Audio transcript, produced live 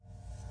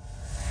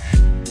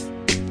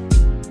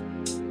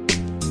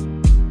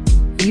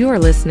You are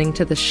listening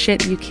to the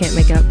Shit You Can't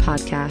Make Up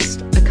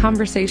podcast, a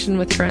conversation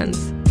with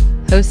friends,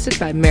 hosted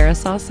by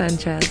Marisol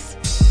Sanchez.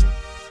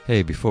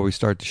 Hey, before we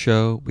start the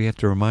show, we have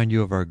to remind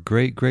you of our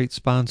great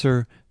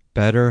sponsor,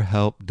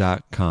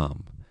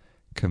 BetterHelp.com.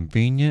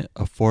 Convenient,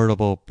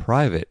 affordable,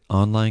 private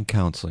online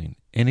counseling,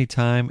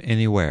 anytime,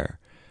 anywhere.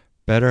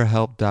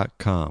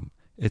 BetterHelp.com.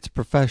 It's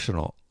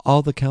professional.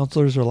 All the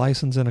counselors are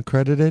licensed and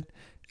accredited.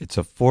 It's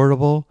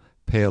affordable.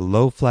 Pay a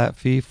low flat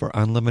fee for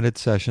unlimited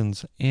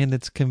sessions, and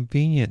it's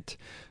convenient.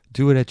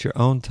 Do it at your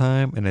own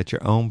time and at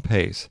your own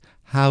pace.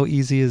 How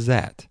easy is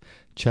that?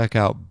 Check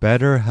out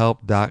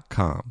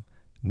BetterHelp.com.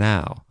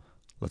 Now,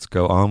 let's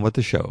go on with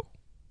the show.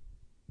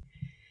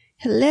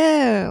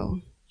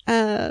 Hello.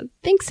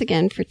 Thanks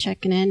again for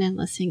checking in and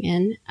listening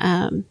in.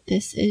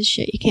 This is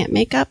Shit You Can't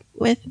Make Up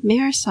with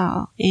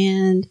Marisol,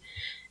 and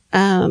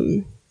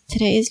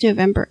today is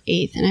November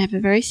 8th, and I have a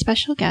very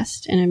special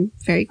guest, and I'm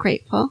very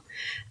grateful.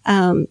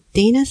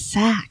 Dana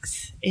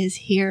Sachs is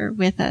here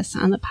with us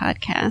on the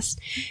podcast.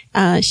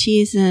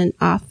 She's an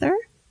author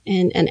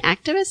and an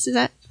activist. Is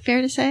that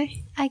fair to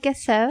say? I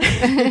guess so.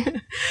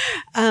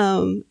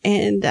 I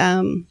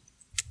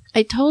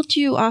told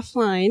you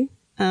offline,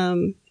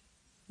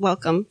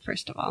 welcome,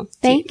 first of all.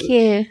 Thank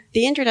you.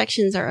 The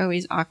introductions are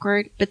always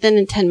awkward, but then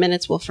in 10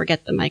 minutes we'll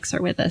forget the mics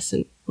are with us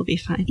and we'll be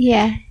fine.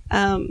 Yeah.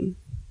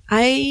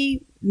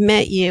 I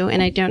met you,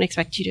 and I don't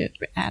expect you to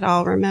at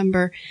all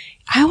remember.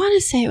 I want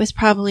to say it was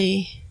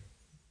probably,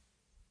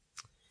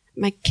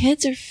 my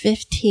kids are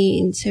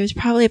 15, so it was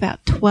probably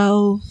about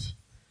 12,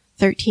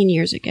 13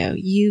 years ago.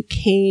 You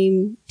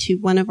came to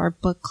one of our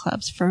book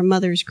clubs for a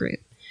mother's group.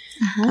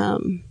 Uh-huh.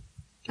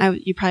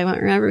 You probably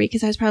won't remember me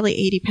because I was probably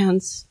 80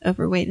 pounds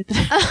overweight at the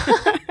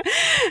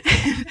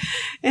time.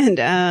 And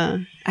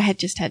I had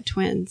just had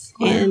twins.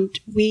 Wow. And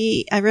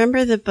I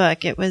remember the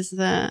book. It was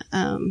the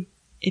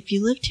If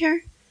You Lived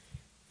Here.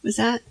 Was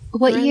that?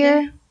 What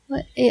year?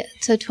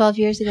 So 12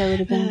 years ago would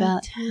have been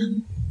about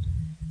 10.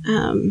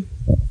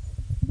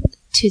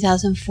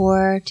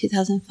 2004,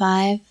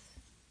 2005.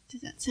 Does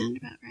that sound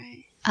about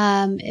right?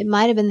 It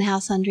might have been The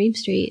House on Dream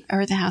Street.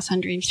 Or The House on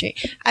Dream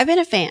Street. I've been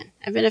a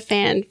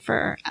fan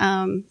for,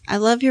 I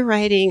love your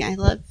writing.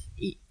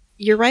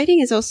 Your writing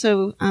is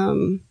also,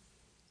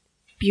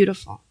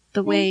 beautiful.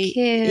 The way,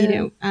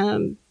 you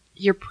know,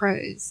 your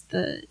prose,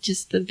 the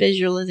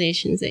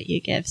visualizations that you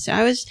give. So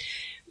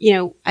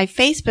I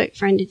Facebook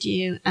friended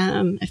you,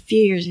 a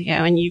few years ago,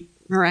 and you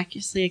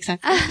miraculously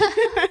accepted.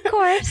 Of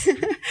course.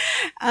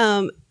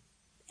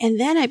 And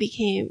then I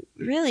became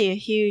really a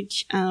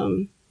huge,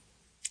 a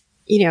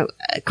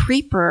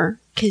creeper,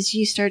 because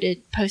you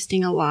started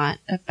posting a lot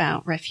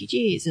about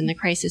refugees and the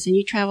crisis, and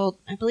you traveled,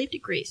 I believe, to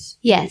Greece.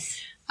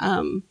 Yes.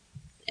 And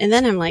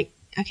then I'm like,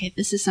 okay,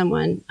 this is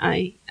someone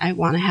I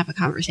want to have a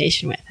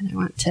conversation with, and I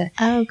want to.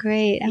 Oh,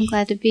 great. I'm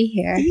glad to be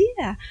here.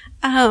 Yeah.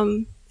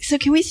 So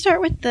can we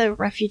start with the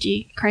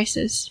refugee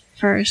crisis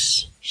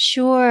first?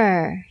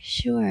 Sure.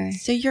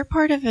 So you're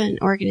part of an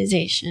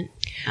organization.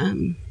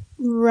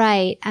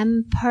 Right.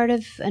 I'm part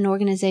of an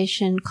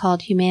organization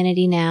called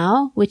Humanity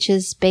Now, which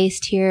is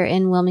based here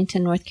in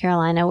Wilmington, North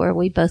Carolina, where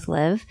we both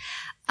live.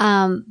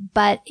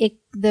 But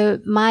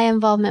my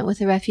involvement with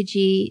the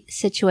refugee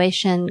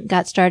situation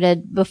got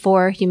started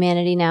before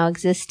Humanity Now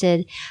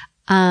existed.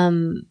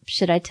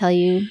 Should I tell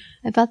you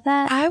about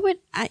that?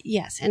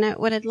 Yes. And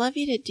what I'd love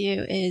you to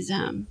do is,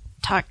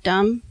 talk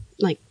dumb,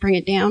 like bring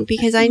it down,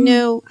 because I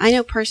know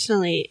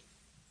personally,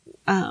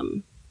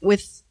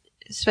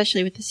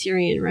 especially with the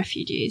Syrian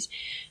refugees,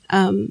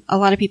 a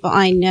lot of people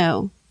I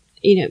know,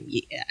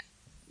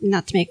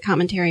 not to make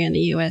commentary on the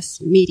U.S.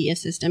 media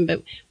system,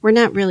 but we're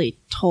not really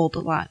told a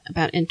lot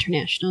about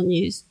international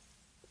news.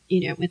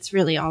 It's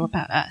really all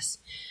about us.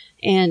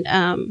 And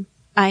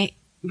I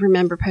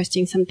remember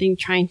posting something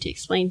trying to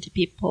explain to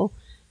people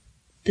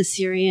the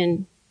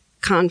Syrian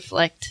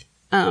conflict,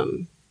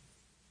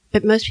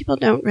 but most people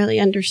don't really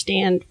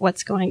understand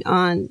what's going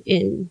on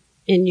in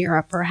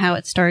Europe, or how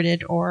it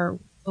started, or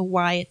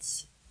why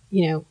it's,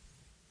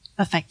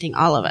 affecting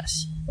all of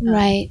us.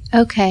 Right.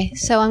 Okay.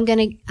 So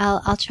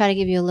I'll try to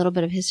give you a little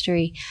bit of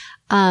history.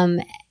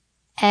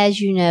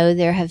 As you know,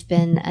 there have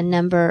been a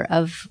number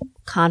of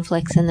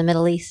conflicts in the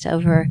Middle East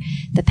over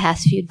the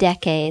past few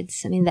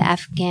decades. I mean, the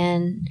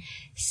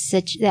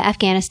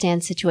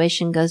Afghanistan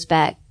situation goes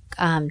back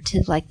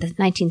to like the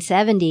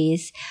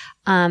 1970s,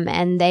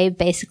 and they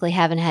basically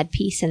haven't had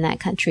peace in that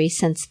country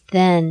since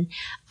then.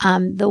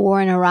 The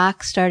war in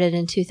Iraq started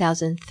in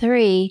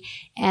 2003,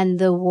 and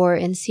the war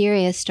in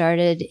Syria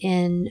started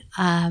in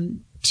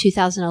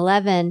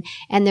 2011,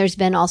 and there's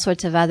been all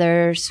sorts of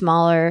other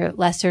smaller,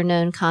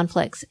 lesser-known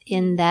conflicts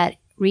in that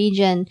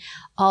region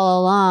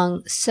all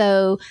along.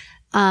 So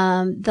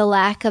the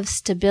lack of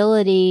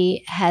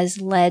stability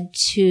has led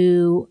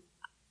to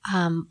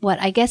what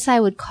I guess I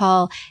would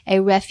call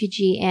a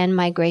refugee and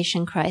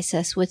migration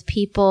crisis, with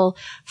people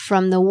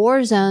from the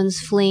war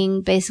zones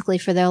fleeing basically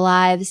for their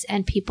lives,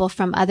 and people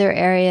from other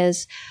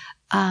areas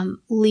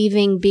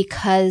leaving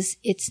because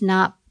it's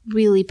not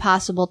really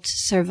possible to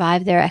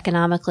survive there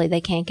economically.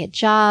 They can't get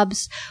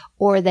jobs,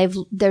 or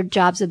their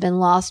jobs have been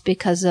lost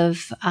because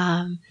of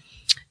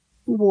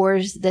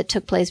wars that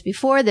took place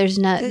before. There's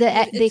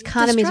the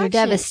economies are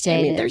devastated.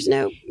 I mean, there's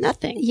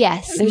nothing.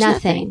 Yes, there's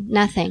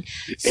nothing.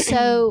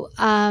 So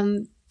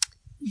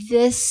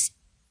this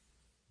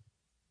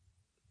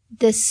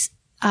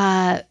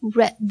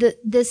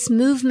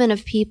movement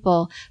of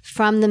people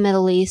from the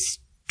Middle East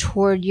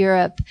toward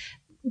Europe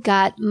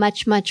got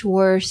much, much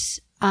worse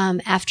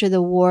after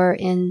the war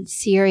in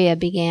Syria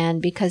began,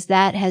 because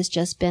that has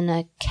just been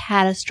a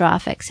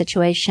catastrophic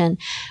situation.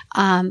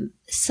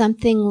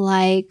 Something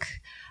like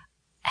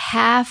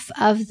half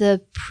of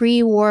the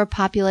pre-war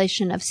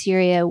population of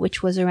Syria,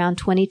 which was around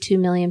 22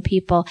 million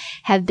people,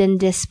 have been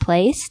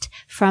displaced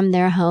from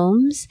their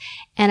homes,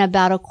 and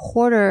about a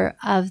quarter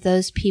of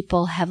those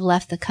people have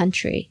left the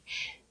country.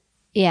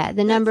 Yeah,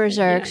 the numbers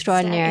are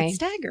extraordinary. It's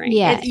staggering.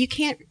 Yeah.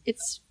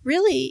 It's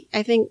really,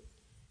 I think,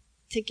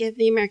 to give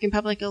the American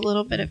public a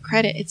little bit of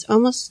credit, it's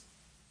almost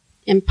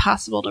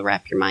impossible to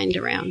wrap your mind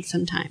around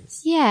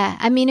sometimes. Yeah.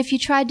 I mean, if you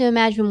tried to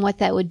imagine what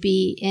that would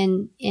be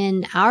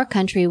in our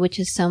country, which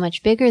is so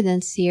much bigger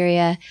than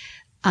Syria,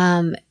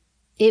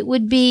 it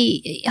would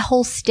be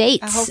whole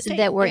states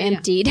that were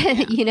emptied,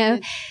 you know?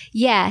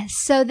 Yeah.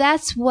 So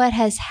that's what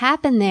has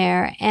happened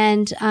there.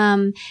 And,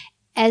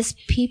 as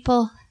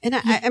people. And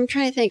I'm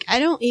trying to think, I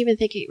don't even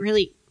think it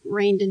really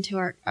rained into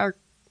our,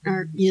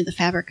 the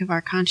fabric of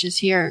our conscience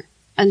here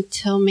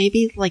until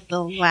maybe like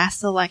the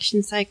last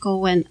election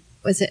cycle when,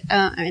 was it,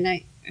 I'm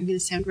going to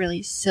sound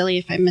really silly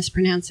if I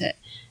mispronounce it.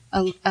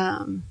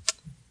 The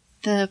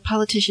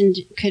politician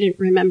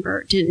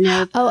didn't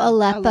know.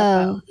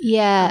 Aleppo.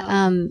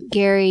 Yeah.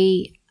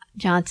 Gary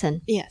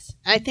Johnson. Yes.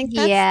 I think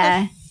that's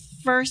the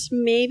first,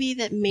 maybe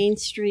that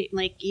mainstream,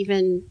 like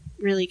even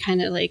really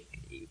kind of like,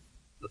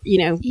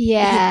 Yeah.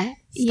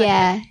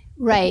 Yeah.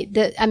 Right.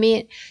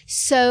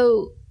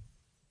 So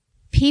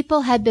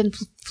people had been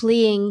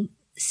fleeing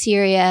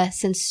Syria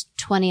since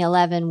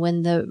 2011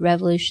 when the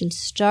revolution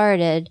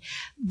started,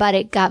 but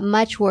it got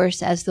much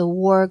worse as the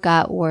war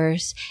got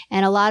worse.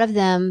 And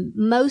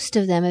most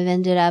of them have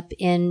ended up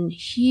in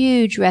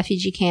huge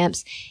refugee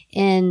camps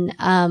in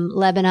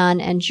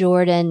Lebanon and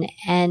Jordan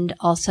and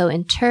also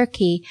in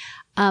Turkey.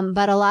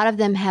 But a lot of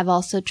them have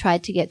also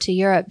tried to get to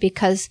Europe,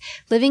 because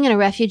living in a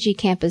refugee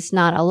camp is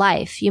not a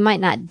life. You might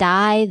not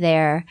die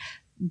there,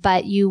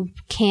 but you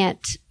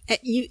can't.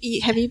 Have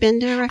you been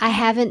to a refugee camp? I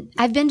haven't.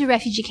 I've been to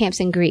refugee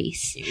camps in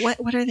Greece.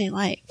 What are they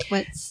like?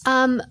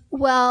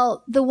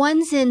 Well, the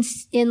ones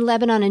in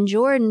Lebanon and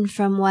Jordan,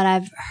 from what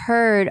I've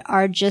heard,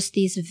 are just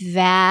these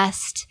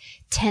vast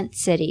tent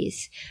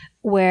cities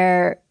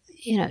where,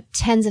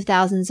 tens of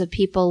thousands of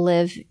people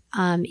live,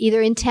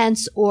 either in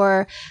tents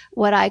or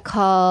what I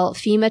call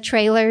FEMA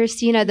trailers,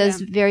 those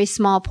very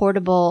small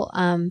portable,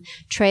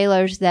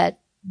 trailers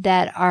that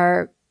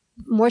are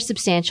more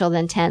substantial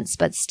than tents,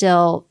 but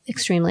still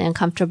extremely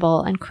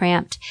uncomfortable and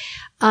cramped.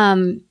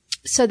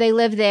 So they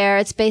live there.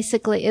 It's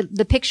basically,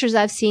 the pictures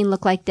I've seen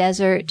look like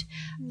desert.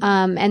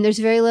 And there's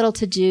very little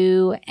to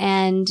do,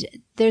 and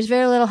there's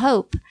very little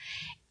hope.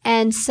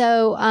 And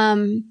so,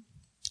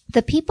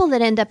 the people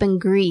that end up in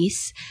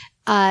Greece,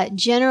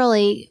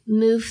 generally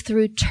move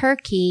through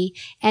Turkey,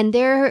 and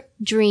their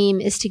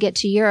dream is to get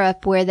to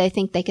Europe, where they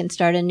think they can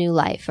start a new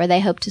life, or they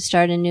hope to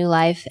start a new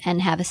life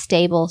and have a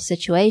stable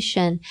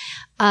situation.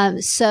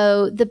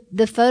 So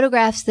the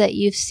photographs that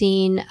you've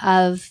seen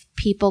of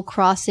people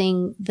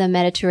crossing the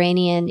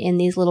Mediterranean in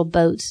these little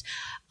boats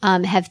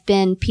have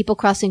been people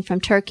crossing from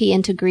Turkey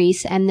into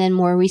Greece, and then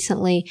more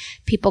recently,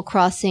 people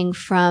crossing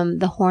from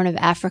the Horn of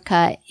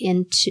Africa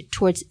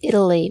towards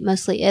Italy,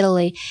 mostly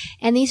Italy.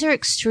 And these are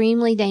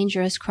extremely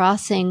dangerous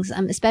crossings,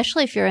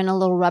 especially if you're in a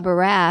little rubber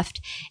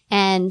raft.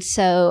 And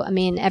so,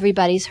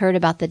 everybody's heard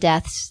about the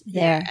deaths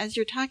there. Yeah, as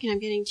you're talking, I'm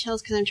getting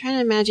chills, because I'm trying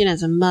to imagine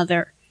as a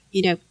mother,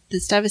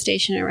 this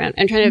devastation around.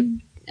 I'm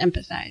trying to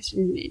empathize.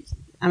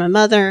 I'm a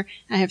mother.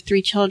 I have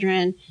 3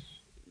 children.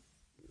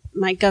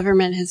 My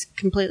government has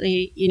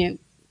completely,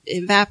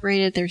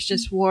 evaporated. There's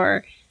just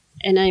war,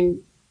 and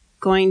I'm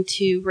going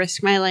to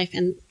risk my life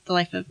and the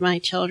life of my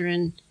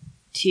children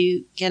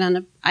to get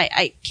on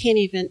I can't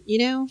even,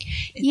 Yeah.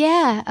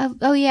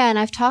 Oh, yeah. And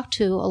I've talked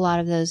to a lot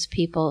of those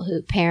people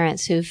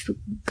parents who've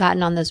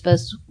gotten on those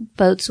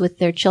boats with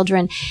their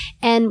children.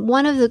 And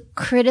one of the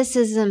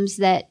criticisms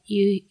that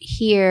you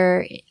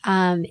hear,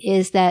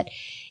 is that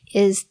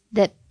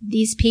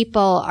these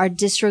people are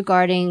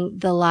disregarding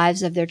the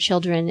lives of their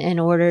children in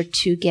order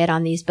to get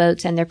on these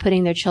boats, and they're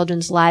putting their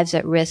children's lives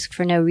at risk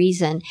for no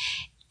reason.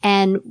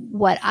 And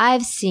what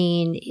I've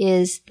seen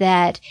is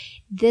that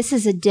this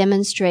is a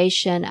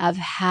demonstration of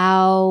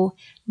how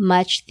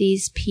much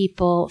these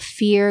people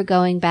fear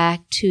going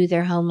back to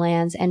their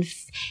homelands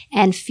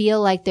and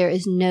feel like there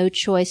is no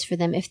choice for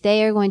them. If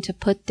they are going to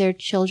put their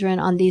children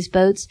on these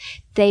boats,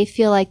 they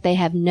feel like they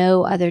have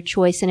no other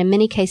choice. And in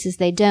many cases,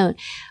 they don't.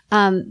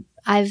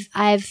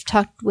 I've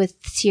talked with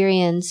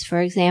Syrians, for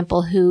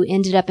example, who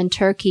ended up in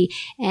Turkey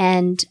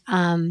and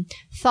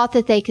thought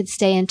that they could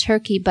stay in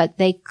Turkey, but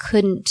they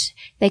couldn't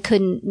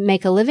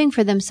make a living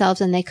for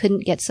themselves and they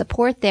couldn't get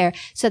support there.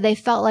 So they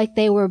felt like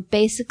they were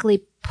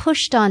basically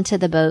pushed onto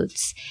the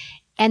boats.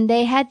 And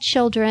they had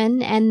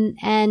children,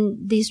 and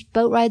these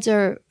boat rides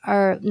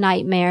are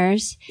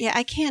nightmares. Yeah,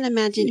 I can't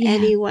imagine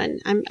anyone.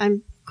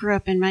 I'm grew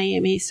up in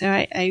Miami, so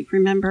I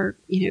remember,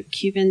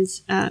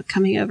 Cubans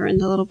coming over in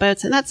the little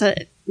boats, and that's a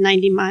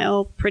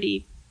 90-mile,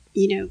 pretty,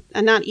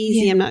 not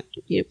easy. Yeah. I'm not,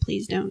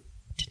 please don't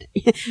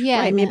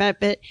write me about it,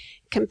 but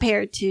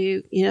compared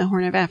to,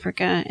 Horn of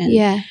Africa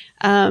and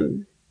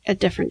a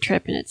different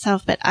trip in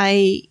itself. But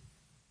I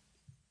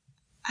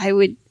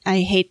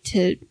hate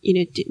to,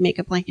 make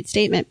a blanket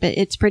statement, but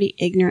it's pretty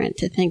ignorant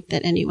to think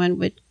that anyone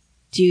would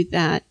do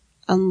that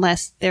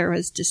unless there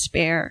was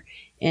despair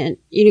and,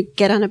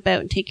 get on a boat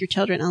and take your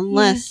children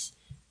unless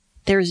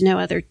there was no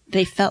other,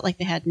 they felt like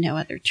they had no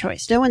other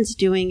choice. No one's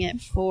doing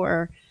it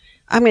for,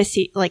 I'm going to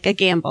see, like a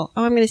gamble.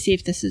 Oh, I'm going to see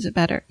if this is a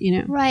better,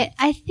 Right.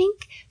 I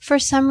think for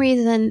some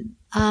reason,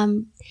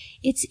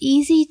 it's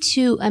easy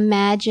to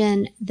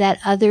imagine that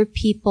other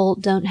people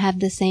don't have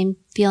the same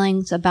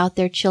feelings about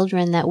their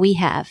children that we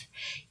have.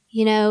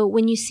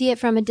 When you see it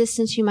from a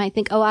distance, you might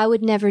think, oh, I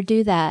would never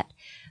do that.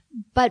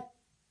 But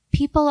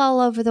people all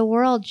over the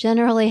world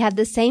generally have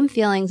the same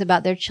feelings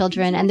about their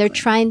children, and they're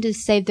trying to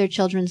save their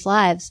children's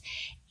lives.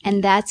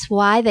 And that's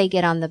why they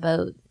get on the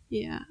boat.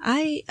 Yeah.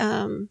 I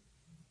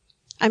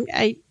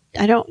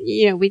don't,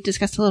 we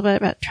discussed a little bit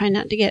about trying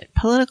not to get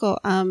political.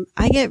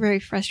 I get very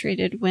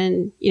frustrated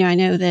when, I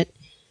know that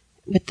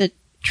with the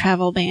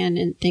travel ban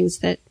and things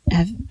that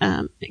have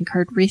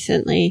occurred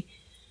recently,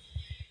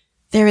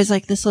 there is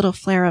like this little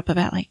flare up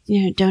about like,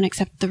 don't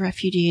accept the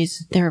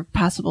refugees. They're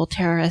possible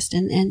terrorists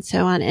and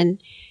so on.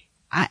 And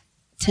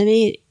to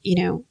me,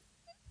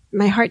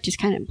 my heart just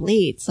kind of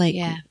bleeds. Like,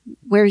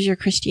 where's your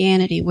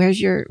Christianity?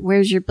 Where's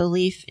your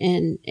belief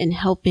in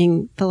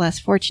helping the less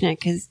fortunate?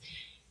 Because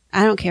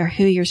I don't care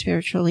who your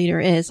spiritual leader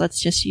is. Let's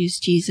just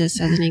use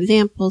Jesus as an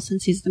example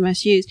since he's the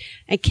most used.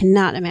 I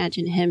cannot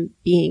imagine him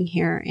being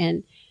here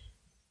and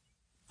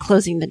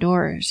closing the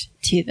doors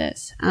to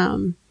this.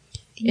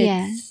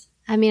 Yes.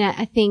 I mean,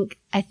 I think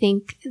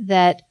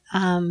that,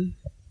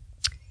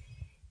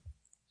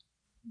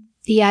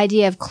 the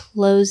idea of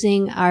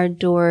closing our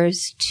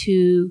doors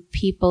to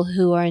people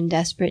who are in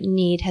desperate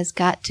need has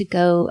got to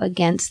go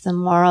against the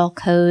moral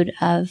code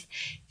of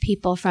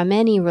people from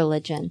any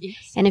religion.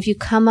 Yes. And if you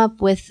come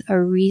up with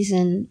a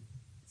reason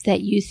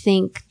that you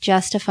think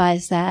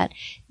justifies that,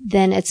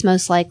 then it's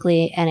most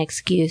likely an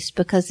excuse,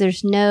 because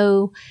there's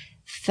no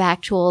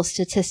factual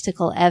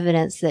statistical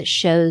evidence that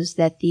shows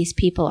that these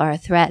people are a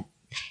threat.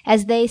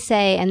 As they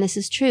say, and this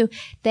is true,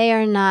 they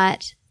are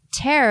not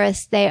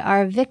terrorists, they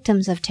are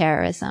victims of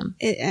terrorism.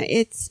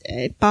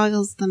 It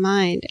boggles the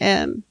mind.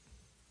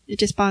 It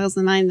just boggles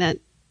the mind that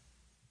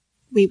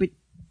we would,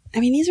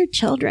 these are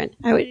children.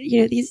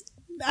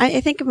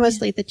 I think of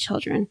mostly the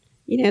children.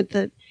 I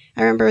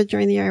remember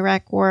during the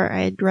Iraq War, I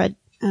had read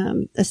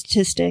a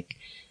statistic,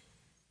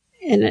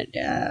 and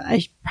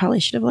I probably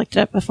should have looked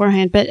it up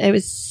beforehand, but it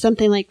was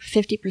something like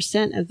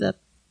 50% of the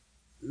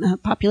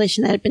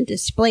population that had been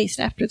displaced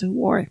after the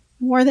war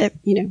that,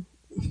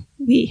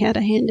 we had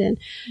a hand in,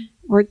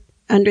 were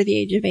under the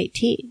age of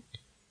 18.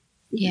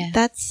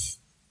 Yeah.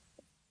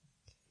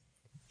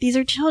 These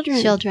are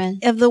children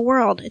of the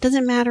world. It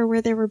doesn't matter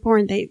where they were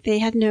born. They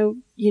had no,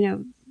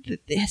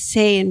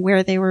 say in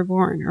where they were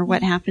born or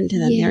what happened to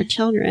them. Yeah. They're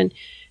children.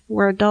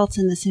 We're adults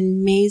in this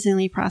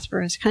amazingly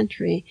prosperous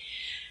country.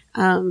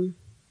 I'm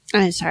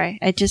sorry.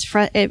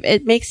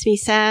 It makes me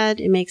sad.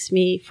 It makes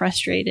me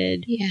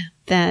frustrated. Yeah.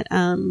 That,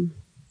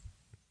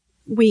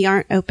 we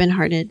aren't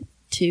open-hearted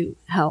to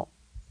help.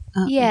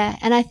 Yeah.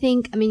 And I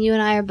think, you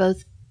and I are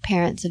both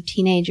parents of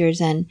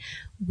teenagers, and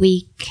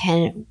we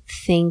can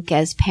think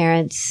as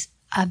parents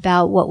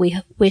about what we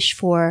wish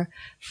for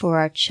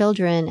our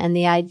children, and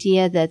the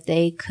idea that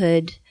they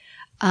could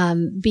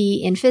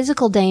be in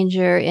physical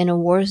danger in a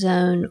war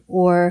zone,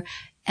 or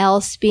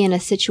else be in a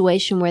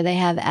situation where they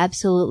have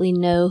absolutely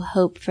no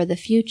hope for the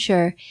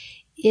future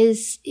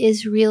is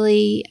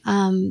really,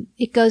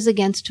 it goes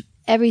against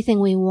everything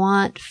we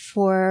want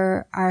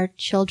for our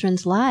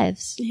children's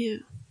lives. Yeah.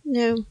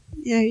 No,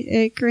 yeah,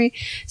 I agree.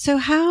 So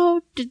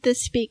how did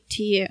this speak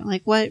to you?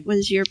 Like, what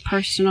was your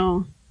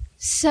personal?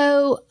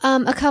 So,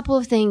 a couple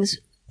of things.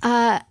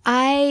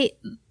 My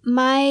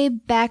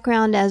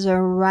background as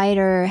a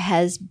writer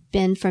has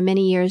been for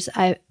many years,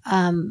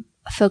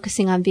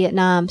 focusing on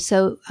Vietnam.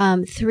 So,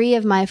 3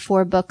 of my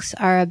 4 books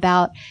are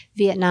about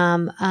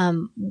Vietnam,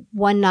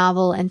 1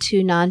 novel and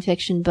 2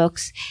 nonfiction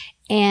books.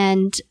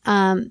 And,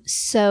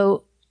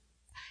 so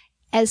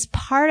as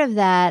part of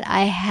that,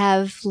 I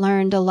have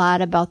learned a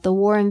lot about the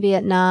war in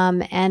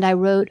Vietnam, and I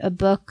wrote a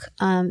book.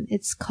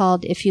 It's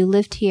called If You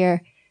Lived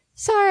Here.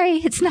 Sorry,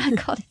 it's not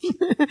called.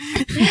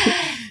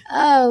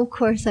 Oh, of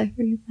course, I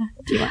forgot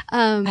that.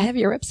 I have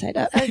your website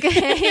up.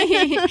 Okay.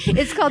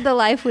 It's called The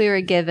Life We Were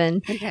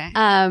Given. Okay.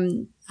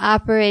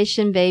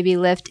 Operation Baby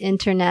Lift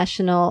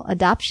International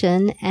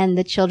Adoption and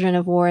the Children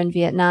of War in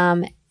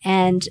Vietnam.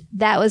 And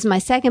that was my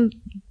second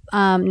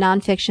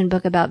nonfiction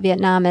book about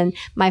Vietnam, and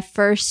my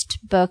first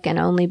book and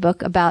only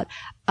book about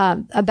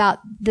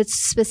that's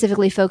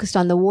specifically focused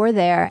on the war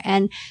there.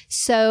 And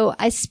so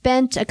I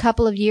spent a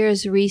couple of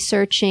years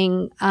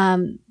researching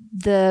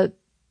the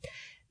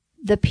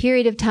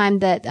period of time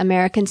that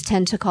Americans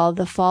tend to call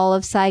the fall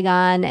of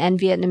Saigon and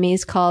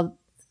Vietnamese call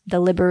the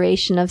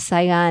liberation of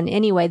Saigon.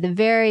 Anyway, the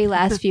very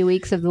last few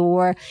weeks of the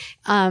war,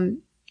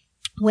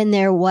 when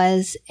there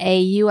was a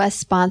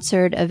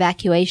U.S.-sponsored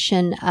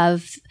evacuation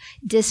of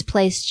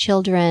displaced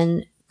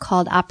children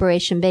called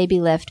Operation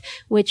Baby Lift,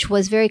 which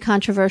was very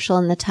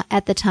controversial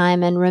at the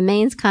time and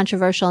remains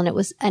controversial. And it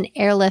was an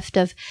airlift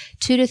of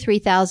 2,000 to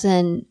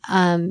 3,000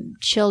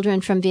 children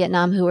from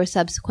Vietnam who were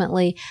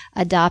subsequently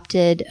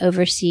adopted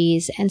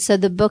overseas. And so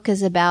the book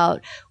is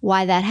about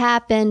why that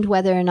happened,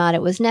 whether or not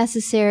it was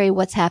necessary,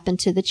 what's happened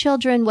to the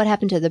children, what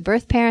happened to the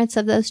birth parents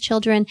of those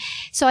children.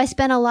 So I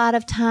spent a lot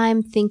of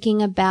time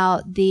thinking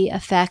about the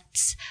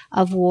effects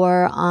of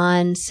war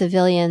on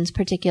civilians,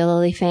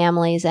 particularly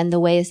families, and the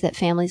ways that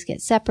families get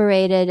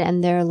separated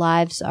and their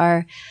lives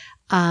are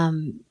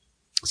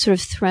sort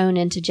of thrown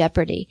into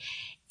jeopardy.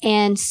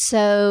 And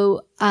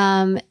so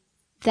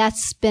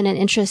that's been an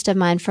interest of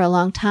mine for a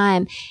long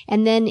time.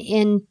 And then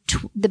in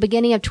the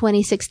beginning of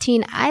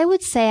 2016, I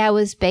would say I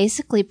was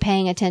basically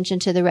paying attention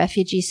to the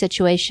refugee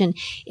situation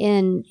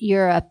in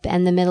Europe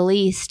and the Middle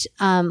East,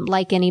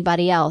 like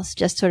anybody else,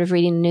 just sort of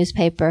reading the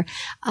newspaper.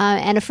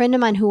 And a friend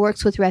of mine who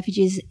works with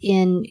refugees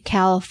in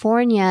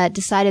California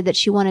decided that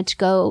she wanted to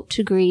go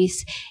to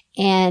Greece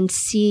and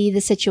see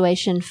the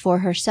situation for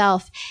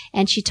herself.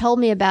 And she told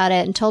me about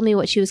it and told me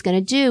what she was going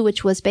to do,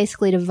 which was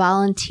basically to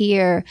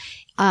volunteer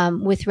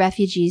with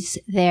refugees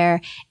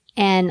there.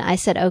 And I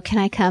said, oh, can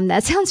I come?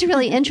 That sounds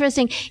really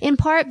interesting, in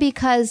part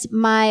because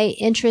my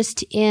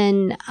interest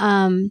in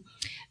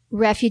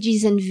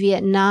refugees in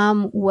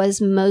Vietnam was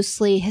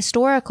mostly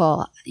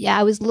historical. Yeah,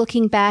 I was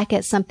looking back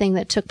at something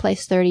that took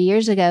place 30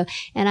 years ago,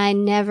 and I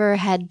never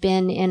had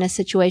been in a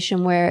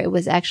situation where it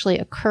was actually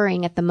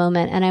occurring at the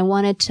moment. And I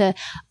wanted to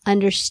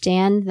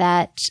understand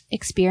that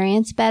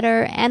experience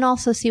better and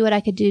also see what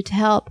I could do to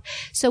help.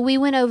 So we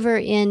went over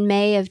in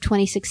May of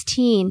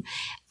 2016.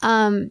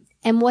 And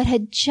what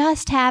had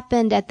just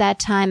happened at that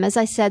time, as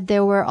I said,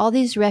 there were all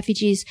these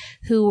refugees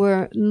who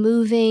were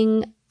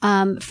moving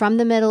from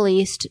the Middle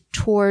East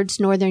towards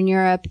Northern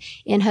Europe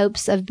in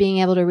hopes of being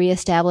able to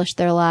reestablish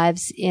their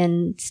lives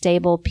in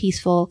stable,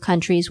 peaceful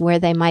countries where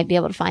they might be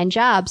able to find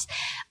jobs.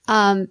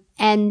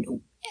 And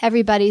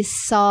everybody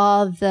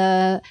saw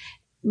the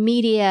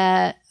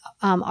media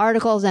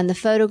articles and the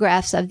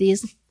photographs of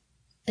these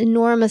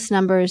enormous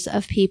numbers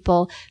of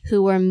people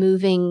who were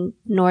moving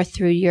north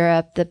through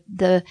Europe.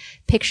 The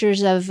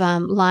pictures of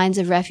lines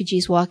of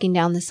refugees walking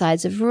down the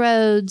sides of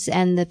roads,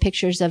 and the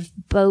pictures of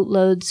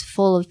boatloads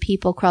full of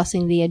people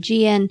crossing the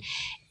Aegean,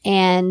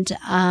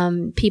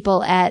 and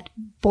people at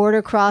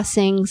border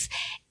crossings.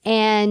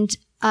 And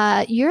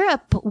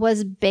Europe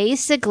was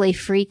basically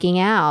freaking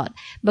out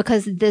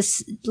because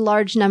this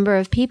large number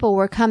of people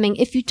were coming.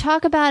 If you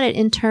talk about it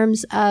in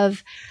terms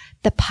of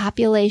the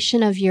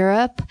population of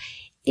Europe,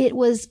 it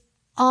was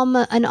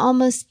an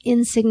almost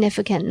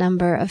insignificant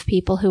number of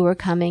people who were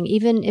coming,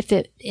 even if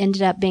it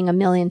ended up being 1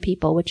 million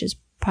people, which is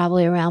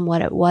probably around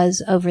what it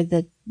was over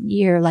the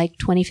year like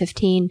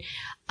 2015.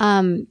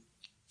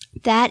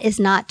 That is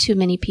not too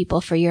many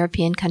people for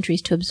European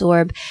countries to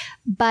absorb,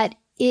 but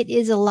it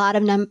is a lot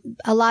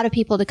of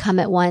people to come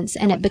at once,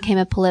 and it became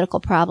a political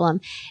problem.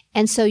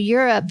 And so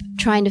Europe,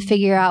 trying to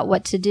figure out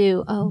what to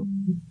do. Oh,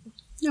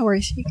 no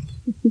worries.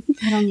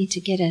 I don't need to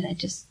get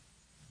it.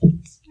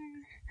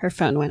 Her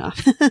phone went off.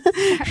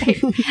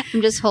 Sorry.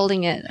 I'm just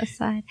holding it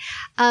aside.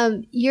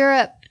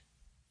 Europe,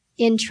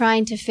 in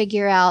trying to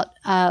figure out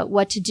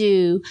what to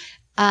do,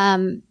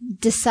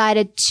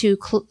 decided to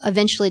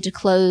eventually to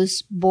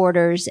close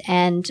borders,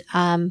 and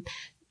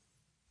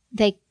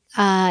they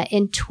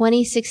in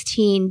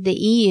 2016, the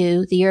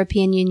EU, the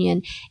European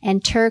Union,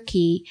 and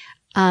Turkey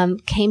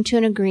came to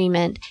an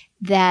agreement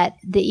that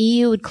the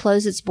EU would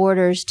close its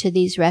borders to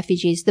these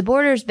refugees. The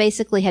borders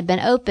basically had been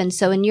open,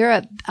 so in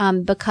Europe,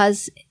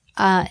 because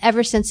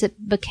ever since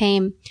it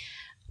became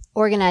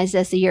organized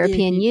as the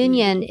European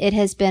Union, it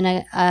has been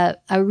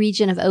a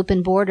region of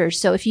open borders.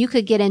 So if you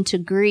could get into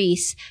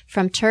Greece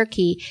from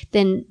Turkey,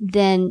 then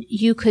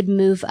you could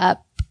move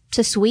up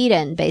to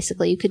Sweden,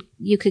 basically.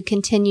 You could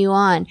continue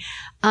on.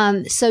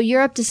 So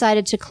Europe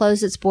decided to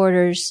close its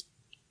borders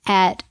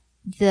at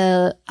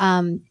the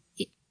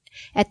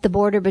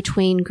border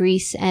between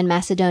Greece and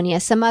Macedonia,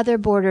 some other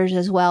borders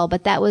as well,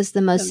 but that was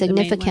the most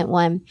significant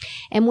one.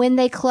 And when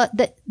they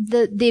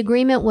the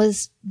agreement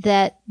was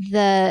that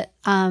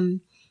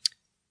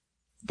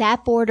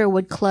that border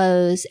would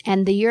close,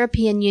 and the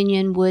European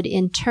Union would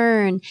in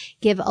turn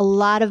give a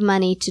lot of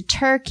money to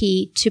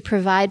Turkey to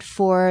provide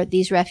for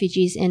these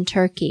refugees in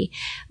Turkey.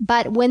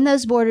 But when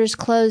those borders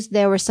closed,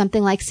 there were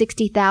something like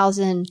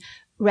 60,000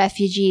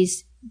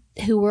 refugees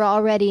who were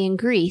already in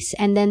Greece,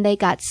 and then they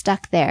got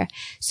stuck there.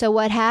 So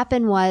what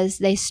happened was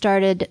they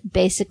started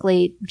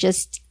basically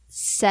just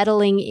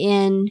settling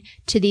in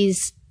to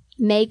these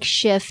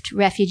makeshift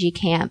refugee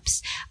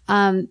camps.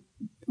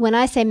 When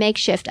I say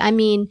makeshift, I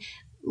mean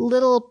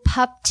little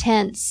pup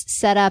tents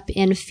set up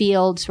in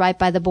fields right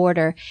by the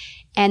border.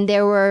 And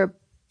there were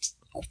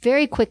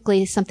very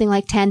quickly something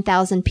like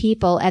 10,000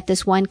 people at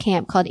this one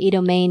camp called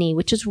Idomeni,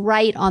 which is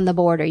right on the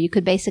border. You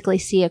could basically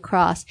see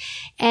across.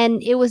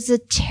 And it was a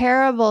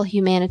terrible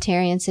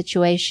humanitarian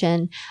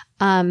situation.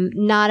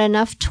 Not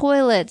enough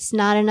toilets,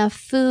 not enough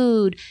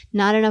food,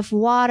 not enough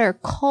water,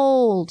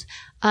 cold.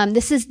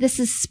 This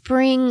is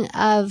spring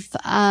of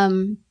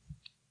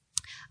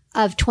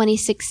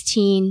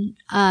 2016,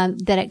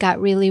 that it got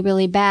really,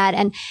 really bad.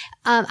 And,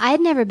 I had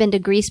never been to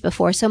Greece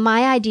before. So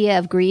my idea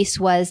of Greece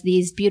was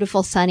these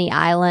beautiful sunny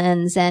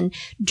islands and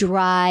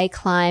dry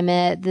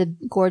climate, the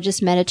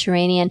gorgeous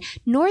Mediterranean.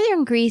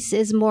 Northern Greece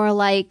is more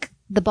like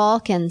the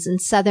Balkans and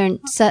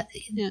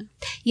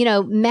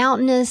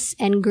mountainous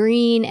and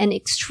green and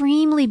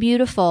extremely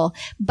beautiful,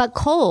 but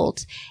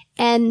cold.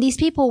 And these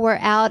people were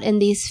out in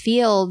these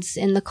fields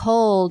in the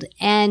cold,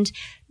 and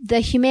the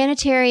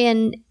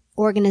humanitarian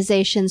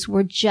organizations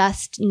were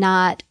just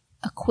not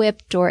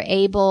equipped or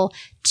able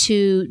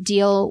to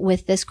deal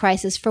with this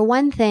crisis. For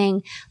one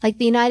thing, like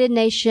the United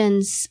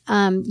Nations,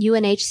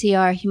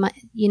 UNHCR,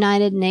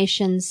 United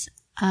Nations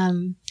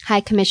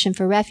High Commission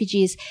for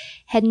Refugees,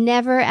 had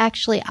never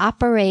actually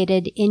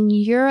operated in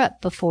Europe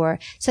before.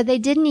 So they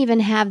didn't even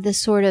have the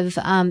sort of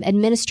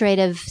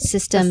administrative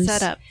systems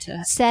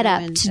set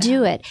up to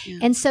do it. Yeah.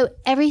 And so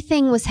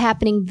everything was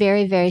happening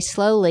very, very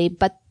slowly,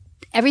 but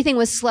everything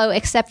was slow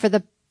except for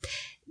the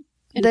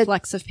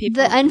influx of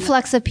people. The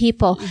influx of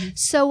people. Mm-hmm.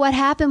 So what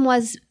happened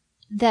was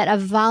that a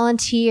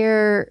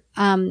volunteer,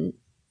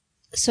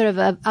 sort of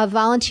a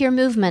volunteer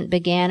movement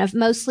began of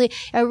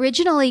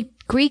originally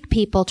Greek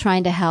people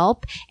trying to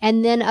help,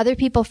 and then other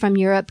people from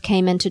Europe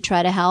came in to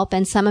try to help,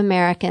 and some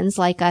Americans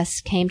like us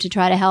came to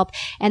try to help,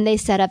 and they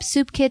set up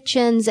soup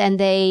kitchens, and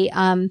they,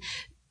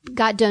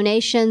 got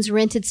donations,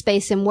 rented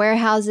space in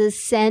warehouses,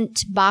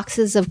 sent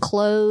boxes of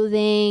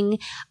clothing,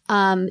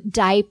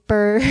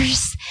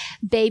 diapers,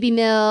 baby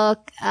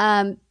milk,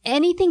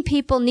 anything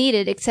people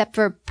needed except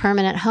for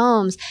permanent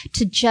homes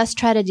to just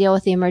try to deal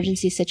with the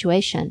emergency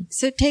situation.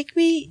 So take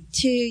me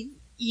to,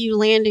 you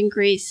land in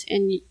Greece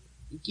and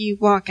you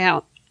walk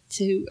out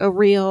to a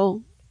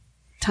real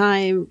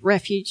time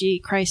refugee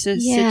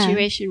crisis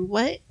situation.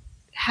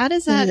 How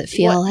does that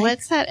feel like?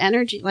 What's that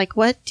energy? Like,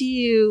 what do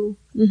you...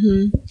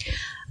 Mm-hmm.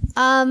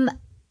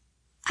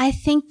 I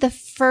think the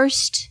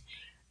first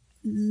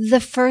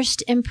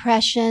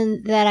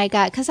impression that I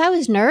got, cause I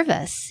was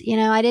nervous,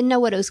 I didn't know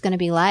what it was going to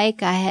be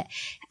like. I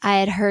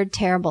had heard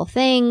terrible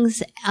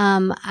things.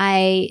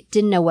 I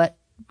didn't know what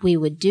we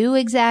would do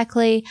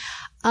exactly.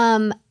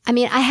 I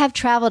have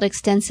traveled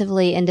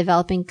extensively in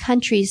developing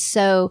countries,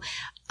 so,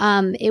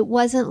 it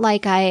wasn't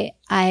like I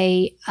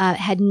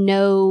had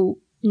no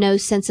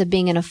sense of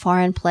being in a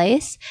foreign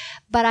place,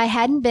 but I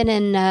hadn't been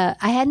in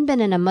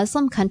a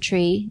Muslim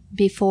country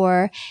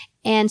before.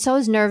 And so I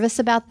was nervous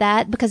about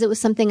that because it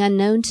was something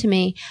unknown to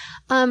me.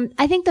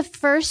 I think the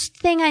first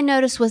thing I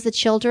noticed was the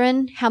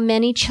children, how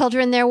many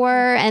children there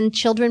were and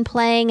children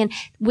playing, and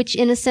which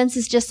in a sense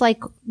is just like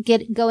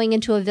going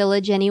into a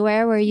village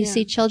anywhere where you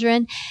see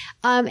children.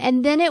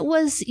 And then it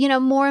was,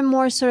 more and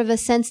more sort of a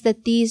sense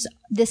that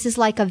this is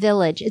like a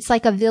village. It's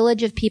like a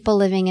village of people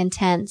living in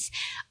tents.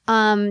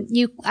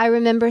 I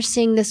remember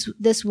seeing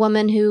this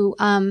woman who,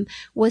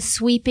 was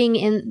sweeping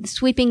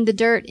the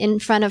dirt in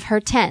front of her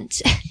tent,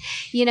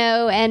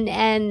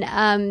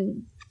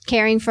 and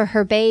caring for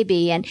her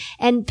baby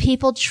and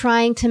people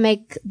trying to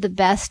make the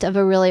best of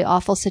a really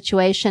awful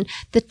situation.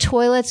 The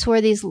toilets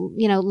were these,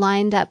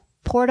 lined up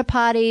porta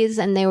potties,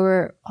 and they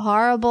were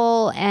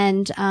horrible.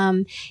 And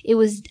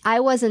I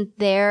wasn't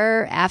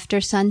there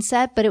after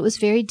sunset, but it was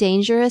very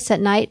dangerous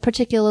at night,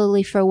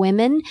 particularly for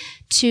women,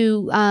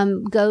 to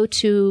go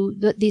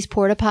to these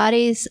porta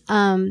potties.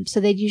 So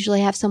they'd usually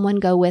have someone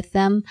go with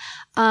them.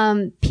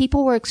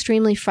 People were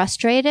extremely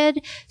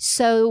frustrated,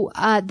 so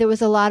there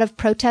was a lot of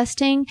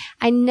protesting.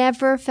 I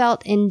never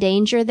felt in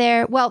danger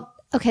there. Well,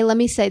 okay, let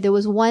me say there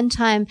was one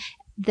time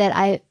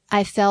that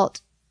I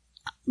felt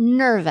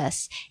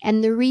nervous.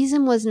 And the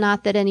reason was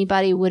not that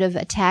anybody would have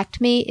attacked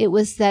me. It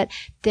was that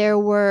there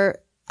were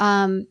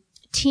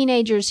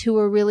teenagers who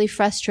were really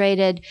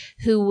frustrated,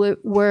 who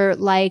were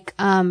like,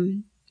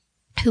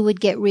 who would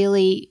get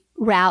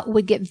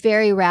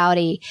very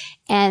rowdy.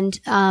 And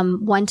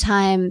one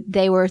time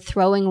they were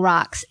throwing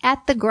rocks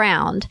at the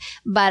ground,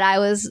 but I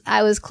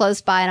was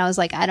close by, and I was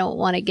like, I don't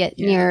want to get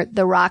near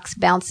the rocks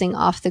bouncing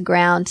off the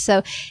ground.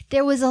 So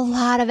there was a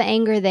lot of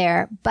anger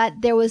there, but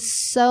there was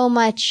so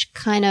much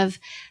kind of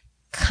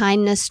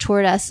kindness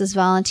toward us as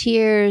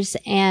volunteers,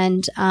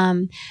 and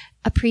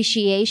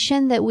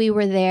appreciation that we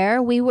were there.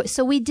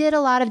 So we did a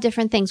lot of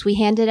different things. We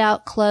handed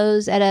out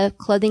clothes at a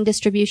clothing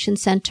distribution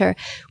center.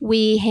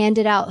 We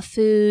handed out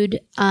food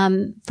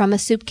from a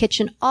soup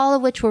kitchen, all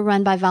of which were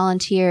run by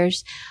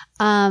volunteers.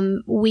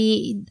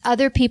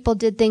 other people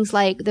did things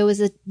like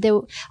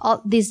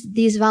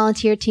these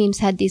volunteer teams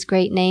had these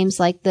great names,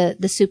 like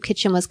the soup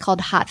kitchen was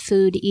called Hot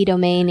Food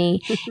Edomani,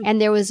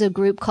 and there was a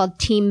group called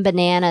Team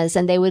Bananas,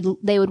 and they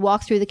would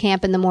walk through the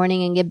camp in the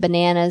morning and give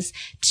bananas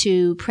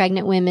to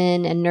pregnant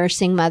women and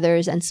nursing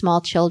mothers and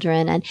small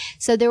children. And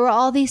so there were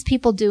all these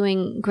people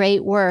doing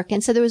great work.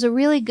 And so there was a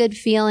really good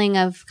feeling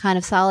of kind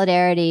of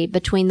solidarity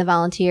between the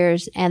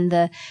volunteers and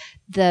the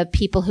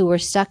people who were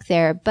stuck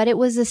there. But it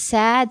was a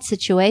sad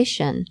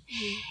situation.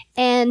 Mm-hmm.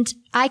 And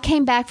I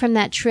came back from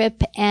that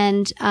trip,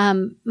 and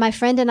my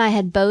friend and I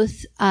had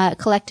both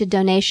collected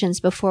donations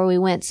before we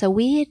went. So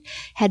we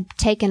had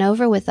taken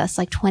over with us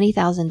like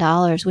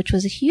 $20,000, which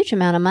was a huge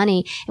amount of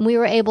money. And we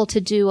were able to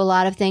do a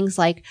lot of things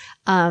like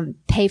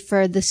pay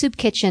for the soup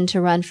kitchen to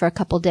run for a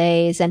couple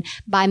days, and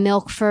buy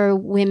milk for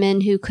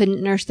women who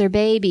couldn't nurse their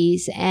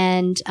babies,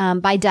 and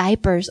buy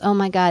diapers. Oh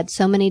my God,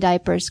 so many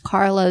diapers,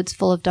 carloads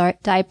full of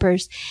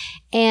diapers.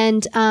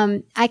 And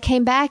I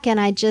came back, and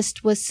I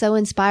just was so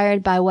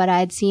inspired by what I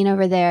had seen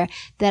over there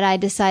that I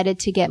decided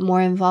to get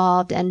more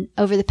involved. And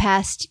over the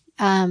past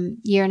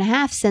year and a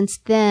half since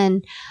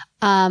then,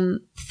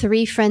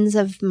 3 friends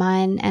of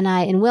mine and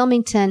I in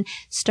Wilmington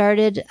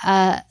started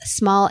a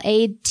small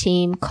aid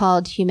team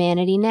called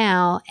Humanity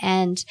Now.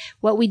 And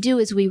what we do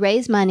is we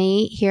raise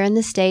money here in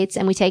the States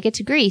and we take it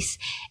to Greece.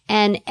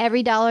 And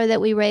every dollar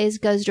that we raise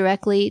goes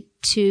directly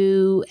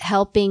to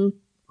helping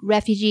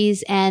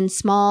refugees and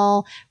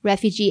small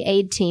refugee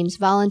aid teams,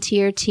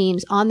 volunteer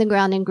teams on the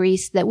ground in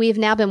Greece that we have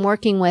now been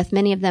working with,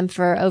 many of them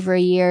for over a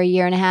year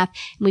and a half.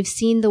 And we've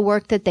seen the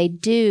work that they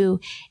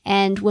do.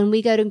 And when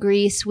we go to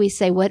Greece, we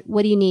say, what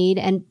do you need?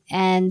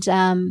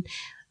 And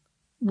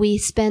we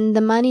spend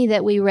the money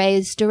that we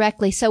raise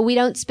directly. So we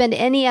don't spend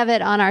any of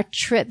it on our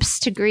trips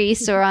to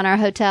Greece or on our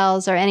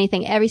hotels or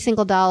anything. Every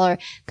single dollar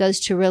goes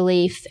to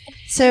relief.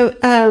 So,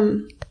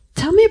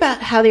 tell me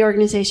about how the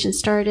organization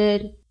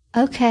started.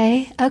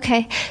 Okay.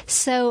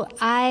 So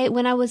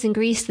when I was in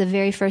Greece the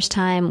very first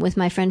time with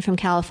my friend from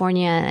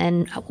California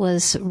and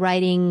was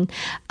writing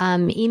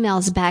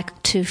emails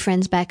back to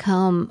friends back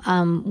home,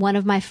 one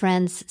of my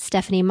friends,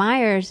 Stephanie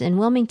Myers in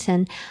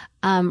Wilmington,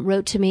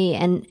 wrote to me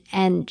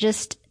and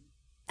just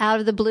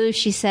out of the blue,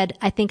 she said,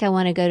 I think I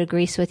want to go to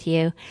Greece with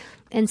you.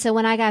 And so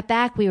when I got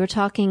back, we were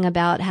talking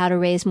about how to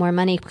raise more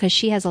money because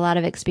she has a lot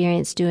of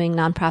experience doing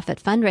nonprofit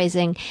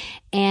fundraising.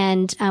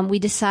 And we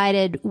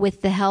decided,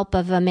 with the help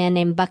of a man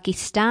named Bucky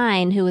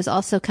Stein, who was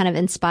also kind of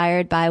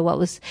inspired by what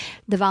was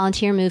the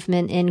volunteer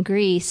movement in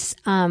Greece,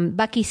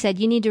 Bucky said,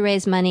 you need to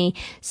raise money.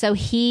 So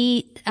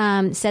he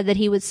said that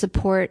he would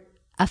support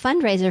a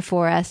fundraiser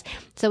for us.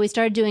 So we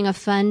started doing a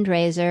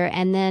fundraiser.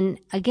 And then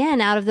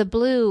again, out of the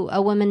blue,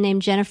 a woman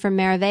named Jennifer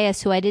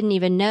Maraveas, who I didn't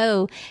even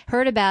know,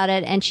 heard about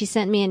it. And she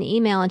sent me an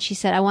email and she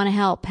said, I want to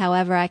help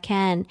however I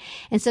can.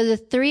 And so the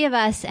 3 of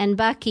us and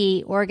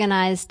Bucky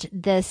organized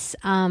this,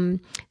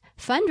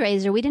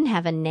 fundraiser. We didn't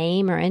have a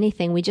name or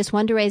anything. We just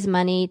wanted to raise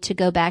money to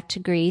go back to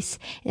Greece,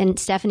 and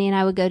Stephanie and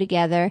I would go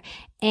together.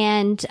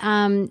 And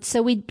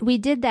so we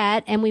did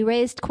that, and we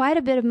raised quite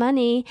a bit of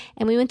money,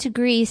 and we went to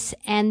Greece.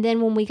 And then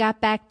when we got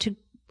back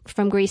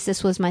from Greece,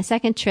 this was my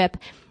second trip,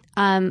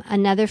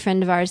 another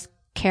friend of ours,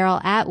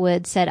 Carol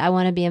Atwood, said, I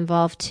want to be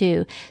involved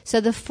too. So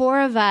the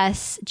 4 of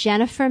us,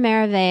 Jennifer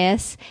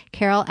Maraveas,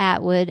 Carol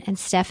Atwood, and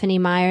Stephanie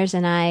Myers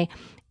and I,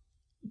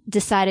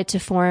 decided to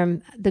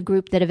form the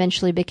group that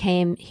eventually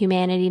became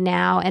Humanity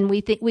Now. And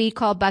we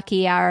call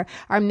Bucky our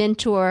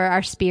mentor,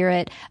 our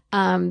spirit,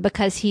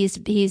 because he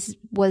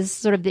was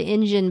sort of the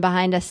engine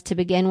behind us to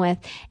begin with.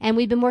 And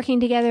we've been working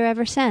together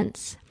ever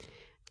since.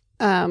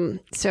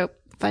 So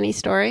funny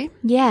story.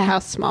 Yeah. How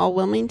small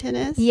Wilmington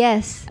is.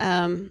 Yes.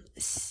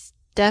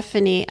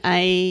 Stephanie,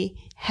 I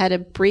had a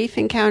brief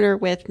encounter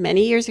with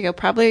many years ago,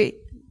 probably,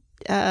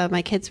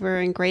 my kids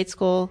were in grade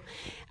school.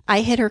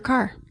 I hit her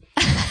car.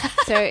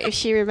 So if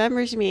she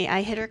remembers me,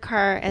 I hit her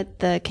car at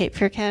the Cape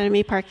Fear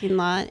Academy parking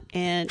lot,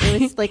 and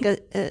it was like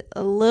a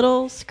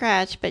little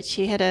scratch, but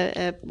she had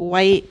a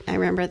white, I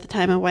remember at the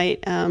time, a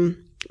white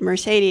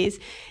Mercedes,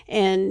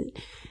 and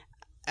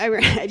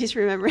I just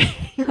remember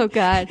oh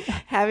God,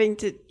 having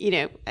to,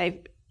 I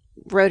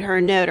wrote her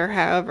a note or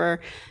however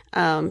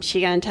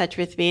she got in touch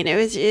with me, and it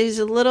was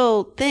a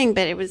little thing,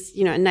 but it was,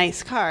 a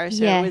nice car,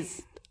 so yeah. It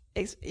was,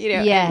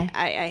 yeah. And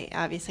I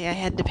obviously I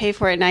had to pay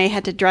for it, and I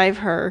had to drive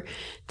her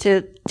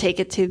to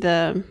take it to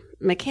the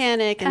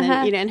mechanic, and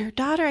then, and her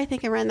daughter, I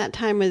think around that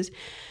time was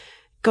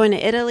going to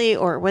Italy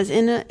or was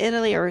in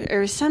Italy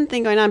or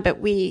something going on, but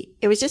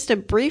it was just a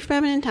brief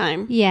moment in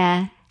time.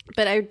 Yeah.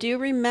 But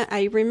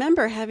I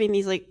remember having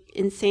these like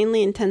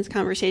insanely intense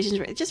conversations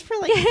just for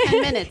like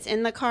 10 minutes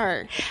in the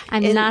car.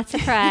 I'm not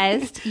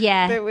surprised.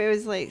 Yeah. But it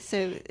was like,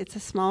 so it's a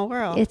small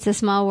world. It's a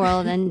small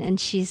world, and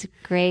she's a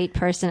great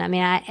person. I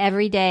mean,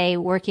 every day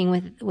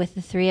working with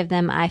the 3 of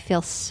them, I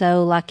feel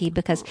so lucky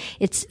because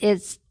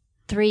it's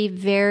 3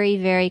 very,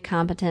 very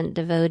competent,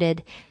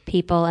 devoted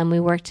people, and we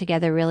work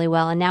together really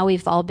well. And now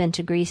we've all been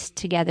to Greece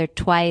together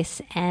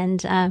twice,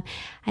 and I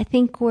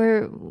think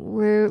we're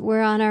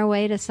on our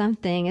way to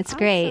something. It's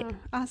great.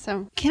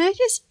 Awesome. Can I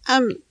just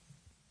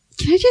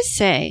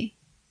say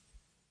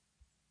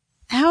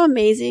how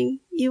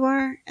amazing you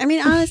are? I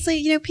mean,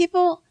 honestly,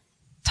 people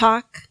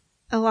talk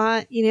a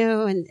lot,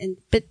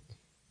 but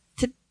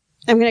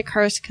I'm going to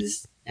curse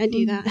because I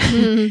do that.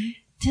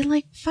 To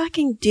like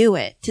fucking do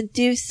it, to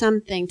do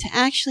something, to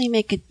actually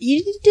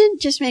you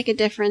didn't just make a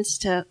difference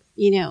to,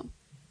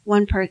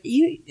 one person.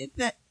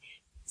 That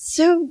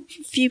so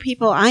few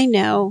people I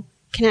know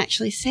can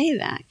actually say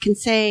that, can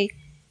say,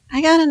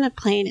 I got on a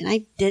plane and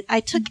I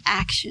took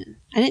action.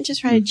 I didn't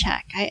just write a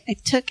check. I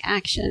took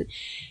action.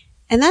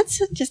 And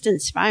that's just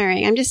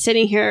inspiring. I'm just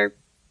sitting here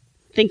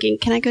thinking,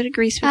 can I go to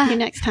Greece with you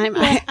next time?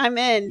 Yeah. I'm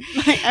in.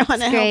 I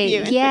want to help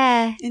you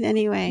in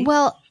any way.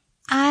 Well,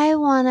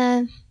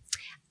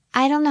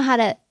 I don't know how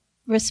to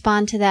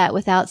respond to that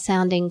without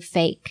sounding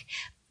fake.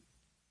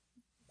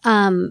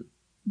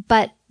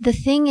 But the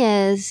thing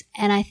is,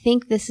 and I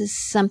think this is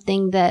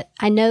something that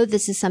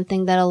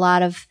a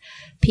lot of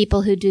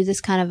people who do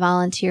this kind of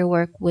volunteer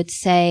work would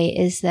say,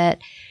 is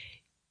that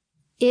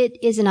it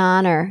is an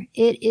honor.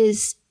 It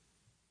is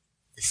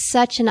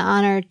such an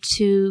honor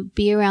to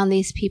be around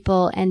these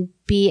people and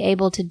be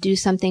able to do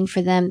something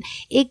for them.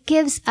 We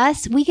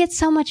get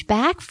so much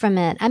back from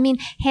it. I mean,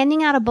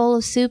 handing out a bowl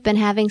of soup and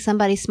having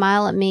somebody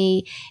smile at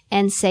me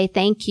and say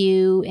thank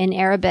you in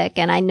Arabic,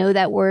 and I know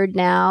that word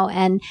now,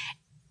 and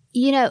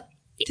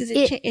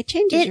it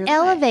changes your life. It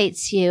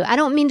elevates you. I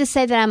don't mean to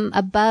say that I'm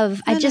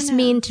above. I just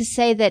mean to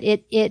say that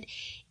it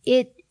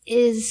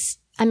is,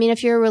 I mean,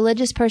 if you're a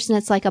religious person,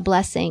 it's like a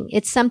blessing.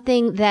 It's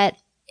something that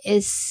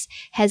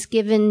has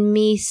given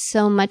me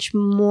so much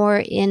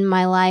more in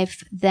my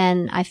life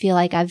than I feel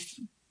like I've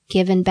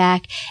given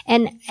back.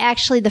 And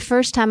actually, the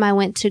first time I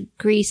went to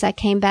Greece, I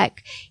came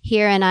back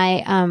here,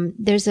 and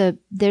there's a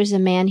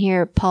man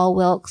here, Paul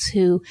Wilkes,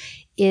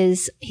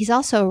 he's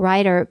also a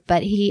writer,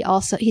 but he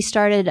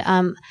started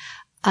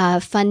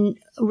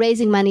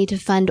raising money to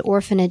fund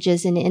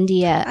orphanages in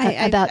India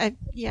about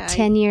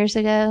 10 years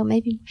ago,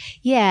 maybe.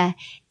 Yeah.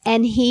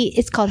 And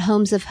it's called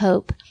Homes of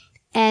Hope.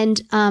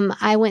 And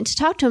I went to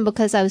talk to him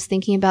because I was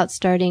thinking about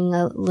starting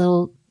a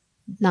little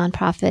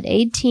nonprofit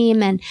aid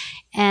team. And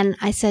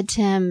I said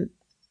to him,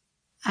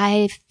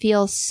 I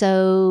feel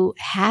so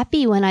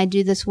happy when I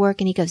do this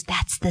work. And he goes,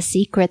 that's the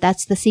secret.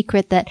 That's the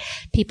secret that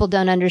people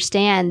don't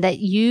understand, that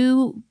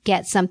you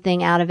get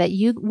something out of it.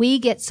 We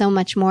get so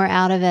much more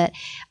out of it.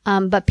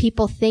 But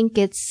people think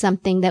it's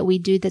something that we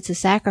do that's a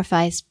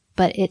sacrifice,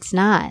 but it's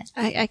not.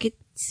 I could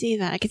see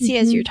that. I could see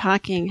as you're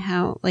talking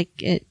how like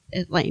it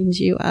lightens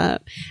you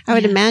up. I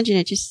would imagine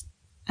it just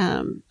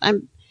I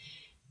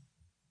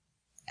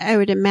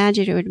would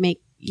imagine it would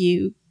make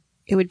you,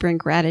 it would bring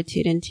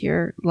gratitude into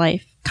your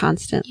life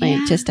constantly,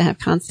 just to have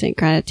constant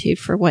gratitude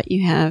for what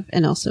you have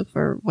and also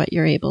for what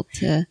you're able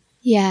to.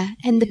 Yeah.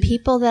 And the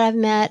people that I've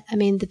met, I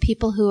mean, the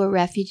people who are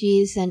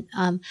refugees, and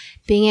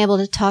being able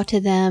to talk to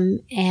them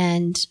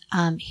and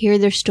hear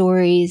their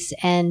stories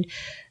and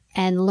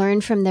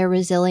learn from their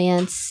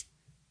resilience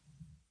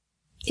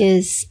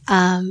is,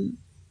 has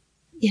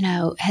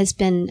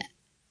been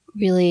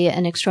really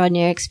an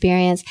extraordinary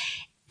experience.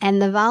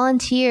 And the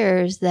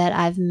volunteers that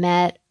I've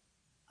met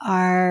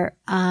are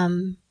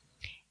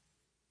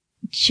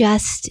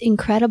just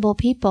incredible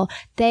people.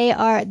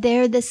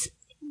 They're this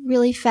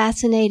really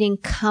fascinating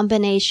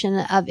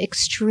combination of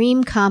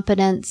extreme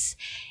competence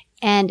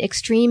and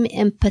extreme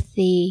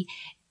empathy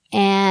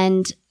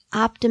and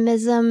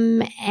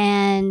optimism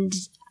and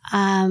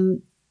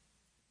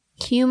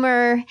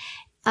humor.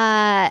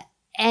 And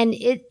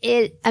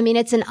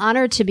it's an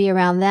honor to be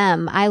around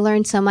them. I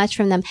learned so much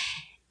from them.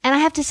 And I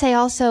have to say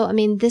also, I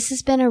mean, this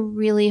has been a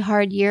really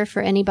hard year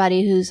for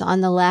anybody who's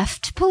on the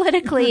left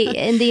politically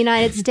in the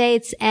United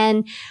States.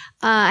 And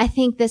I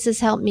think this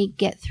has helped me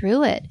get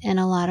through it in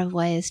a lot of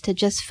ways, to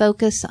just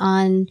focus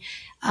on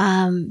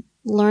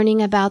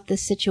learning about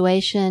this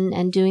situation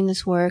and doing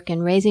this work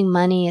and raising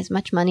money, as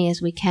much money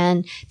as we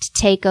can, to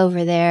take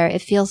over there.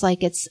 It feels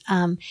like it's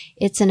an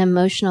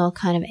emotional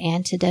kind of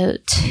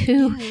antidote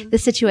to the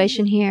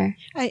situation here.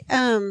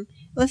 Listening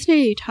to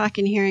you talk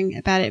and hearing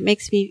about it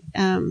makes me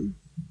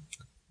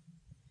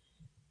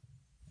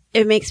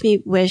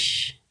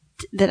wish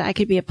that I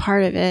could be a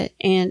part of it,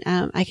 and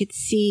I could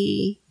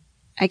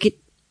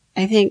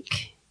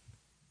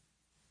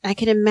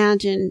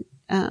imagine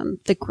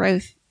the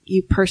growth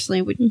you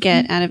personally would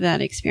get out of that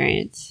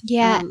experience.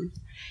 Yeah.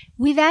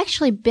 We've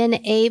actually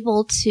been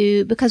able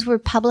to, because we're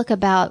public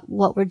about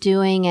what we're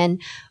doing, and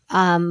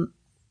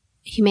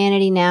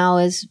Humanity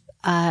Now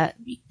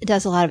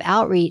does a lot of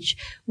outreach.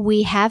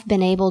 We have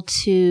been able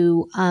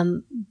to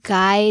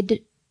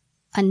guide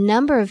a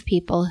number of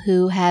people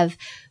who have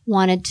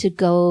wanted to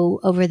go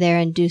over there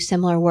and do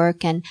similar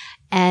work. And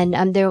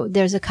And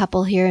there's a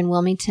couple here in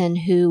Wilmington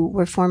who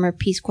were former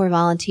Peace Corps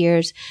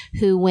volunteers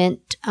who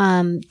went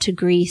to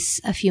Greece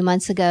a few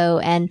months ago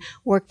and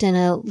worked in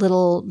a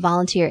little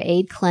volunteer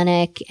aid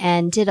clinic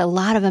and did a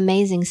lot of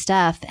amazing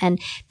stuff. And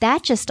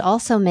that just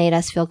also made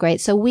us feel great.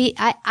 So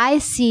I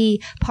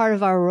see part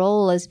of our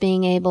role as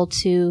being able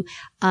to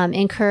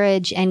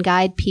encourage and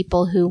guide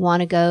people who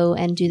want to go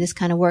and do this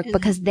kind of work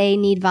because they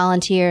need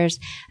volunteers.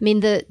 I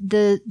mean,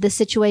 the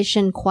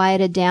situation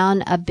quieted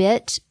down a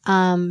bit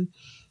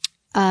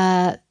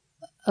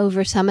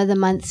over some of the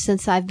months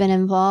since I've been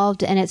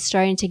involved, and it's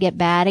starting to get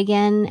bad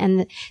again.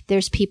 And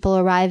there's people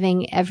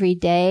arriving every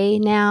day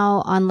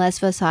now on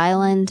Lesbos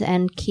Island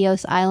and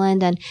Chios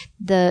Island, and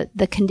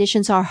the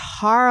conditions are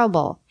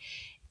horrible.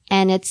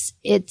 And it's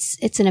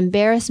an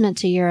embarrassment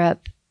to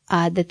Europe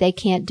that they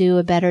can't do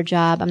a better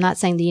job. I'm not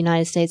saying the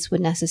United States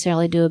would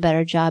necessarily do a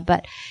better job,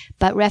 but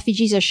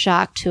refugees are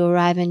shocked to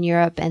arrive in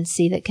Europe and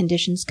see that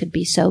conditions could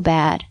be so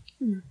bad.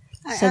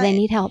 So they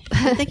need help.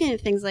 I'm thinking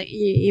of things like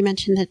you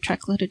mentioned a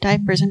truckload of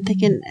diapers. I'm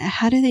thinking,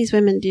 how do these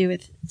women do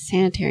with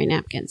sanitary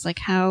napkins? Like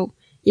how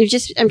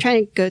I'm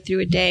trying to go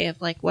through a day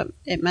of like what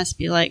it must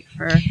be like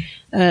for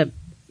a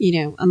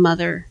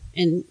mother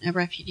in a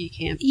refugee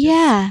camp.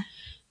 Yeah.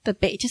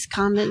 Just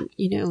common,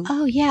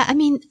 Oh yeah. I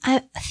mean,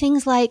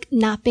 things like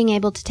not being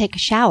able to take a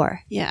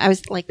shower. Yeah. I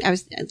was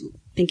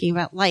thinking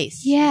about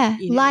lice. Yeah.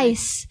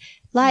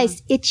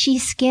 Lice, itchy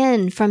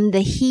skin from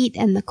the heat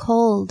and the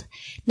cold,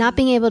 not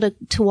being able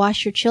to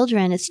wash your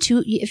children.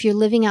 If you're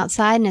living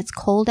outside and it's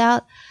cold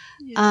out,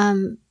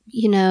 the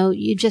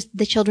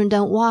children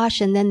don't wash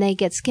and then they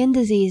get skin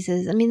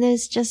diseases. I mean,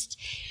 there's just.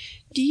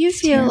 Do you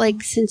feel terrible.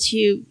 Like since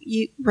you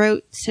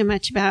wrote so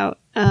much about,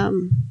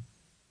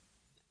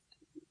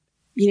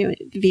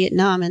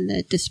 Vietnam and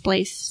the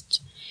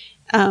displaced,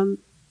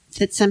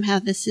 that somehow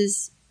this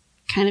has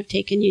kind of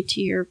taken you to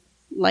your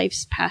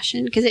life's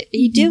passion? Because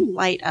you do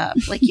light up,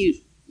 like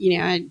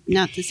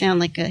not to sound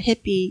like a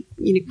hippie,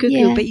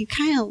 cuckoo, but you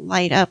kind of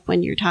light up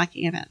when you're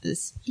talking about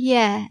this.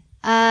 Yeah.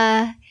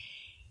 I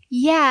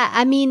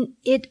mean,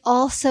 it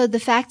also, the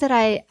fact that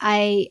I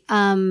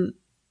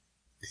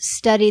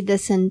studied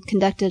this and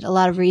conducted a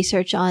lot of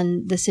research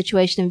on the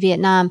situation in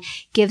Vietnam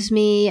gives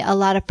me a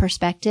lot of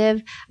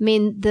perspective. I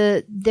mean,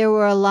 there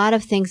were a lot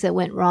of things that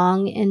went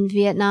wrong in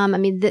Vietnam. I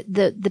mean,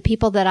 the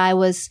people that I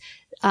was,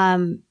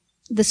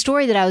 the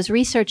story that I was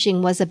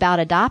researching was about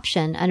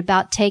adoption and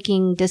about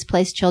taking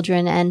displaced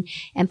children and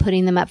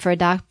putting them up for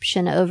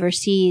adoption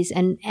overseas,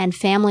 and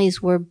families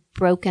were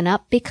broken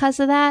up because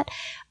of that.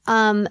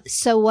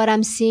 So what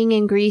I'm seeing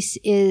in Greece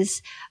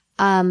is,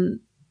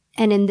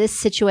 and in this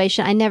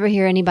situation, I never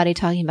hear anybody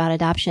talking about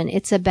adoption.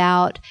 It's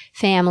about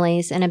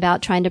families and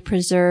about trying to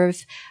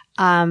preserve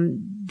the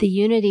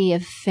unity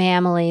of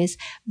families,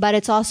 but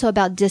it's also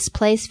about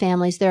displaced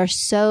families. There are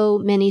so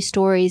many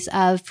stories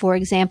of, for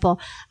example,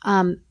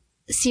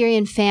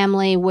 Syrian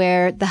family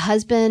where the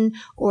husband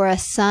or a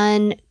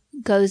son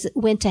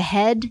went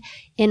ahead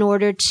in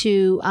order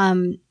to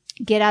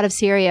get out of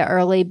Syria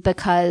early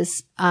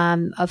because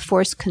of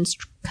forced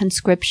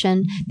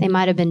conscription. They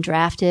might have been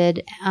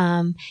drafted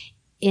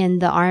into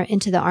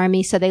the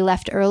army, so they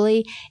left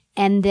early,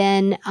 and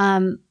then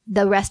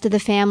the rest of the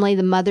family,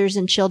 the mothers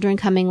and children,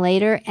 coming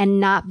later and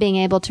not being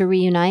able to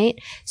reunite.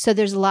 So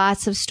there's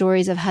lots of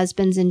stories of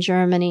husbands in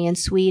Germany and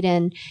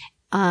Sweden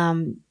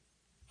and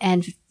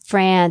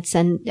France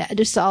and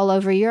just all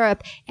over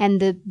Europe, and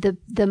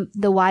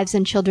the wives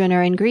and children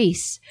are in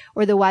Greece,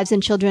 or the wives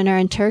and children are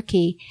in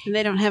Turkey. And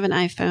they don't have an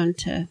iPhone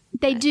to.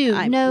 They do.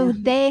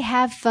 They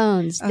have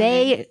phones. Okay.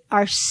 They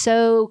are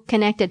so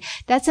connected.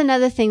 That's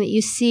another thing that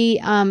you see.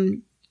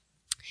 The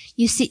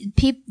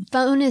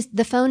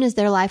phone is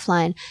their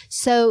lifeline.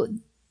 So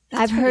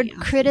I've heard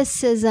awesome.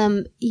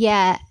 Criticism.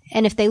 Yeah.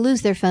 And if they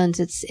lose their phones,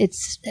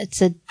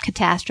 it's a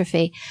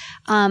catastrophe.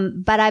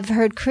 But I've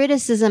heard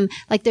criticism,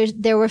 like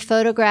there were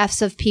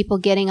photographs of people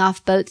getting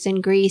off boats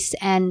in Greece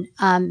and,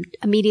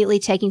 immediately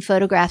taking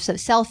photographs of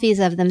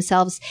selfies of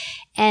themselves.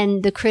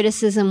 And the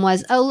criticism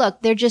was, oh,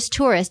 look, they're just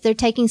tourists. They're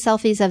taking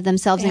selfies of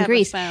themselves in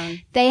Greece.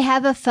 They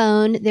have a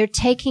phone. They're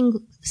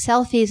taking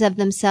selfies of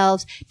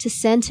themselves to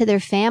send to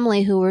their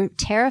family who were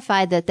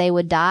terrified that they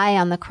would die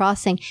on the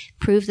crossing,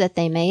 prove that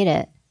they made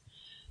it.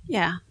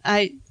 Yeah.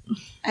 I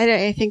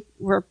think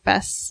we're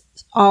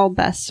all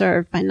best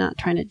served by not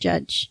trying to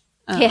judge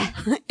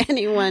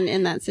anyone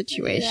in that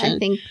situation. I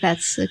think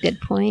that's a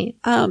good point.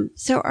 I'd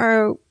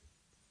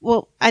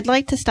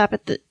like to stop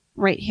at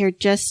right here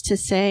just to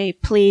say,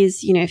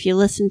 please, if you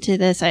listen to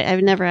this,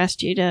 I've never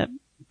asked you to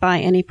buy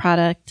any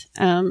product.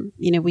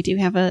 We do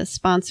have a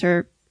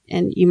sponsor,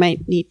 and you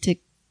might need to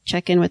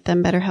check in with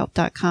them,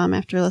 betterhelp.com,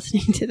 after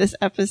listening to this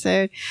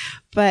episode.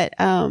 But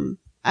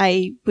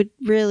I would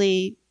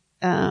really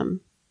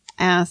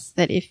ask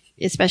that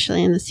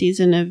especially in the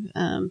season of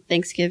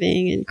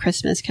Thanksgiving and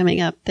Christmas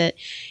coming up, that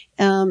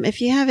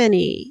if you have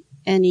any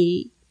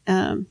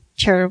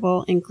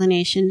charitable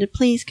inclination, to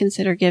please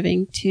consider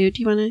giving to.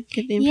 Do you want to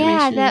give the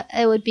information? Yeah,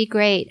 it would be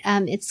great.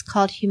 It's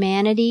called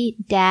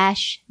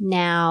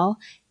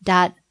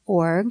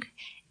humanity-now.org.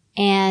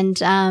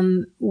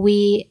 And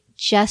we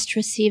just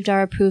received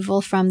our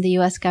approval from the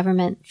U.S.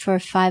 government for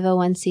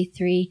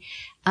 501c3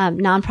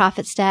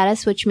 nonprofit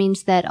status, which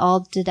means that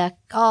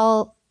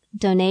all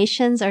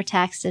donations are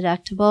tax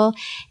deductible.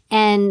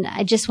 And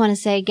I just want to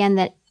say again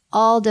that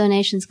all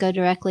donations go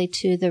directly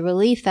to the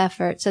relief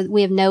effort, so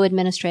we have no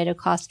administrative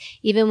costs.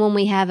 Even when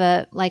we have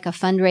a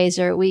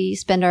fundraiser, we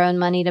spend our own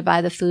money to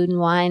buy the food and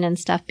wine and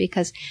stuff,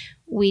 because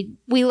we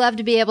love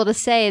to be able to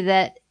say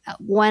that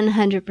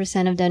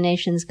 100% of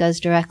donations goes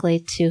directly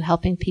to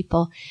helping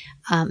people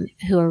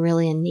who are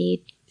really in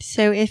need.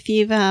 So if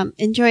you've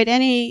enjoyed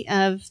any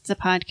of the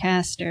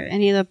podcast or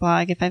any of the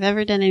blog, if I've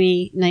ever done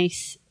anything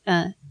nice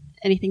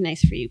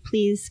for you,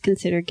 please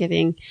consider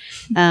giving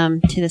to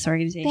this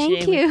organization.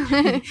 Thank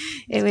you.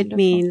 It would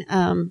mean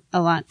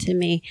a lot to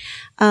me.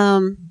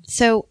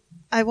 So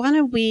I want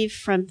to weave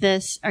from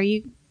this. Are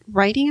you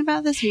writing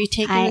about this? Are you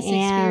taking this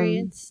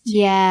experience?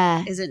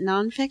 Yeah. Is it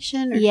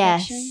nonfiction or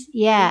yes. fiction?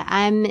 Yeah.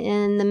 I'm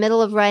in the middle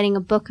of writing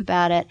a book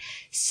about it.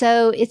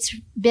 So it's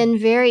been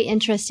very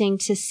interesting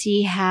to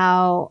see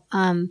how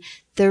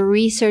the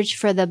research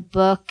for the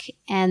book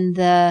and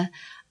the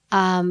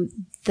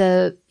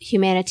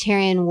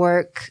humanitarian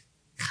work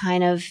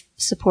kind of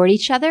support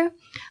each other.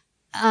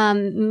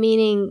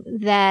 Meaning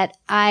that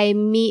I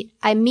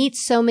meet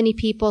so many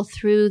people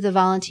through the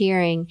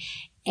volunteering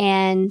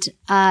and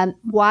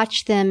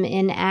watch them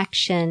in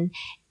action.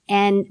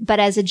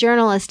 But as a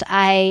journalist,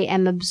 I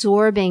am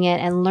absorbing it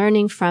and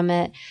learning from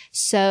it.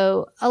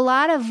 So a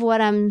lot of what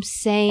I'm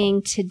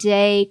saying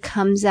today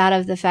comes out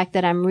of the fact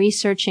that I'm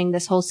researching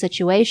this whole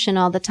situation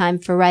all the time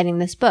for writing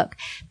this book.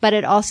 But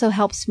it also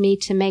helps me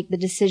to make the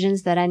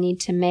decisions that I need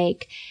to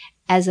make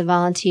as a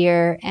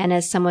volunteer and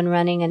as someone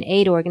running an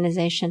aid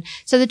organization.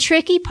 So the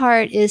tricky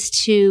part is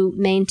to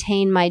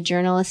maintain my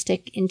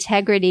journalistic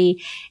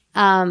integrity,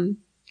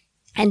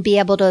 and be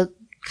able to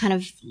kind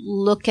of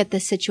look at the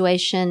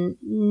situation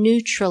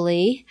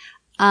neutrally.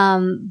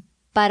 But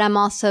I'm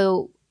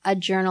also a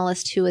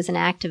journalist who is an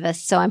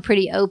activist, so I'm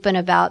pretty open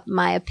about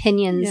my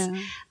opinions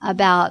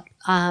about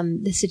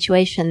the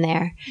situation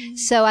there.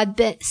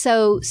 Mm-hmm.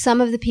 So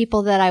some of the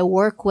people that I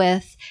work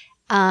with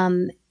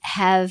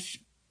have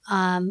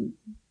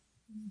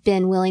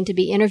been willing to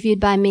be interviewed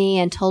by me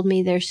and told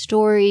me their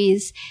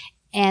stories.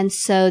 And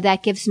so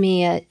that gives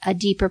me a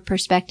deeper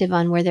perspective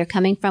on where they're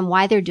coming from,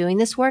 why they're doing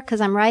this work. Because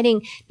I'm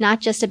writing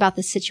not just about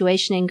the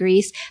situation in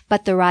Greece,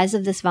 but the rise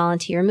of this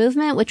volunteer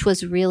movement, which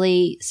was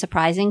really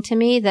surprising to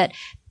me. That,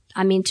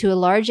 I mean, to a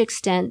large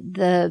extent,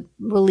 the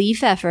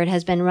relief effort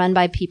has been run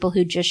by people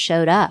who just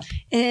showed up.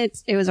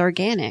 It was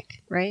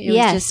organic, right? It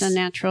was just a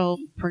natural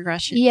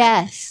progression.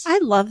 Yes. I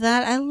love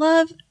that. I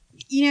love,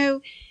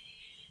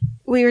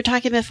 we were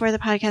talking before the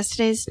podcast.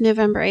 Today's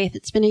November 8th.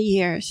 It's been a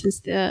year since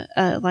the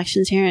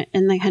elections here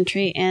in the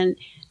country. And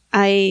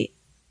we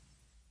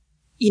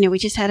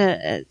just had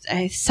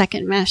a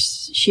second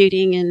mass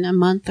shooting in a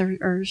month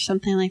or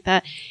something like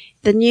that.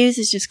 The news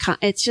is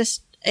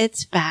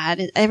it's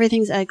bad.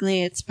 Everything's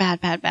ugly. It's bad,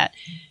 bad, bad.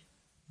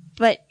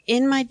 But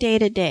in my day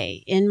to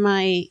day,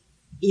 I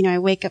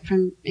wake up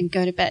and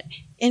go to bed.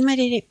 In my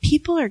day to day,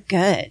 people are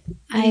good.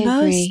 I agree.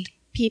 Most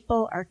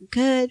people are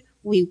good.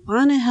 We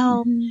want to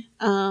help.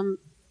 Mm-hmm.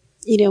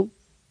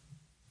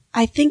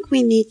 I think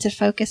we need to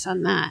focus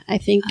on that. I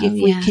think if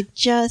we could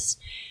just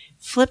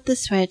flip the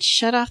switch,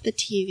 shut off the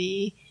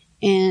TV,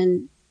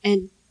 and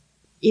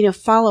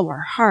follow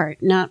our heart,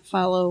 not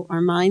follow our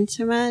mind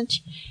so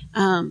much,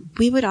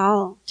 we would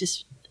all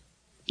just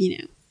be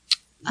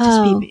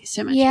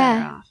so much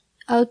better off.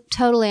 Oh,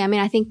 totally. I mean,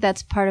 I think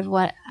that's part of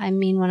what I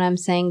mean when I'm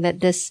saying that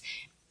this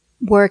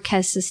work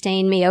has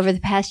sustained me over the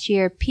past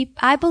year.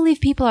 I believe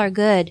people are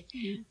good.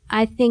 Mm-hmm.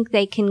 I think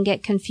they can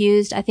get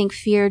confused. I think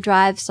fear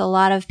drives a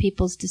lot of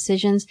people's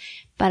decisions,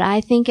 but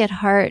I think at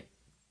heart,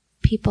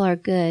 people are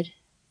good.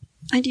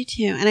 I do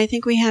too. And I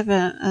think we have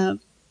a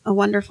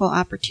wonderful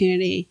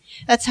opportunity.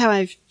 That's how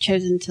I've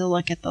chosen to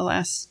look at the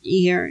last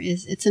year.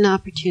 It's an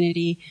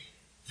opportunity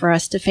for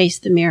us to face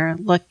the mirror,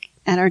 look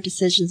at our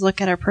decisions,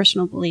 look at our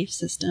personal belief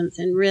systems,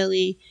 and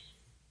really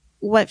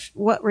what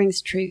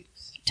rings true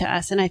to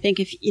us. And I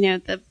think if,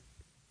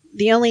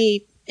 the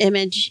only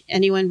image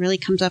anyone really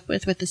comes up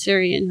with the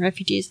Syrian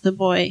refugees, the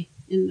boy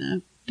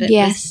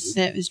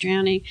that was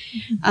drowning.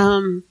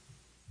 Mm-hmm.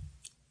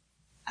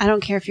 I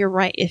don't care if you're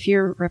right, if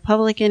you're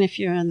Republican, if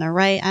you're on the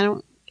right,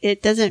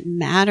 it doesn't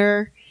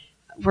matter.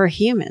 We're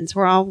humans.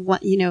 We're all,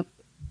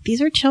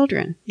 these are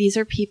children. These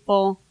are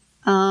people,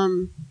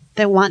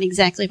 that want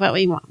exactly what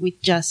we want. We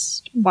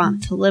just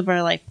want to live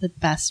our life the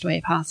best way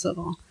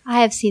possible.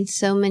 I have seen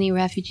so many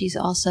refugees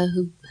also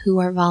who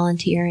are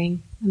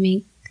volunteering. I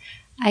mean,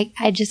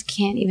 I just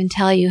can't even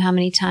tell you how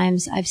many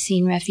times I've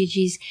seen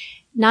refugees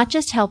not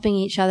just helping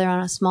each other on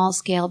a small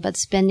scale, but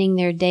spending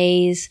their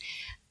days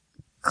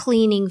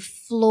cleaning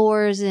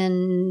floors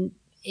in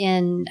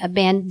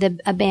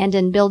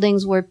abandoned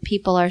buildings where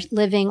people are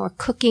living, or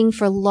cooking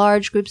for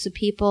large groups of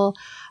people.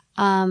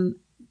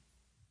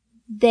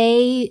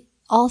 They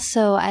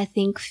also, I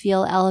think,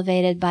 feel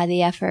elevated by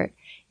the effort.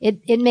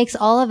 It makes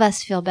all of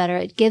us feel better.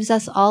 It gives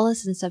us all a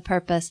sense of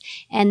purpose.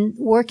 And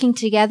working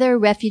together,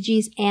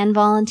 refugees and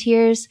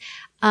volunteers,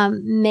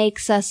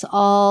 makes us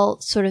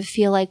all sort of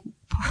feel like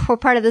we're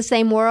part of the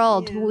same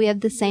world. Yeah. We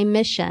have the same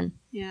mission.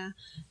 Yeah.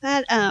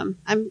 That,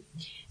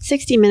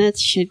 60 Minutes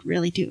should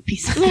really do a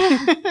piece on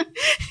that.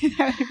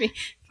 That would be,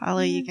 follow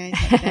you guys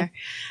up there.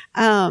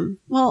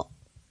 Well,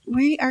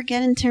 we are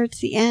getting towards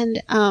the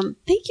end.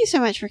 Thank you so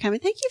much for coming.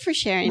 Thank you for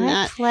sharing My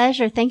that.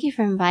 pleasure. Thank you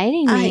for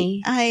inviting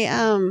me.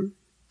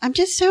 I'm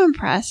just so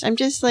impressed.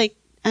 It's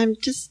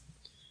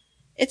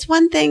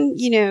one thing,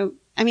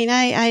 I mean,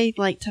 I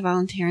like to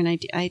volunteer and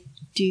I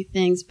do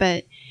things,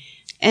 but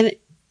to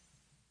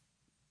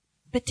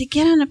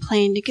get on a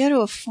plane, to go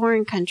to a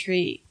foreign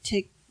country,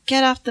 to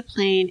get off the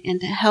plane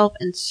and to help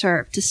and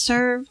to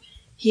serve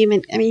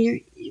human, I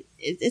mean,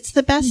 it's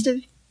the best of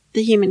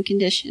the human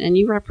condition and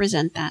you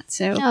represent that.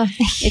 So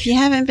if you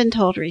haven't been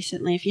told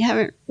recently, if you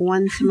haven't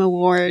won some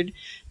award,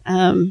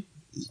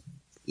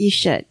 you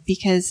should,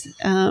 because,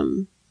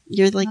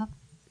 you're like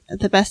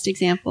the best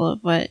example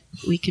of what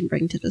we can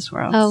bring to this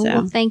world.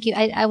 Well, thank you.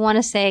 I want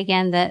to say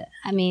again that,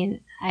 I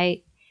mean,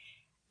 I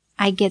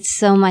get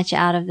so much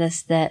out of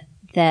this that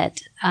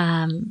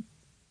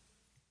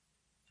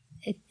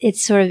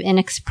it's sort of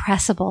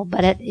inexpressible,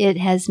 but it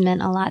has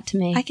meant a lot to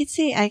me. I could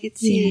see. I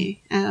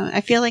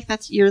feel like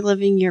you're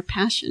living your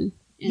passion.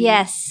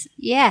 Yes,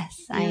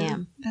 I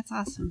am. That's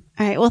awesome.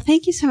 All right. Well,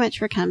 thank you so much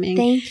for coming.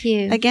 Thank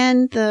you.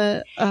 Again,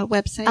 the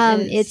website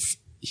is... It's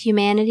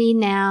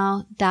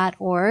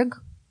humanitynow.org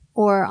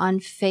or on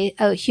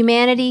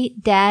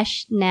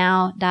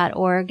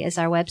humanity-now.org is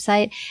our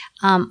website.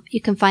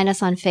 You can find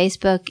us on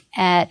Facebook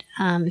at,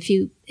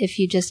 if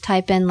you just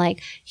type in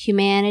like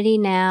Humanity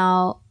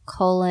Now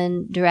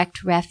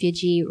Direct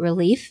Refugee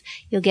Relief,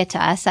 you'll get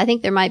to us. I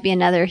think there might be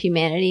another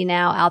Humanity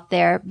Now out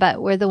there,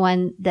 but we're the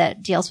one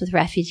that deals with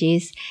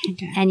refugees.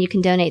 Okay. And you can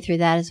donate through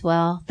that as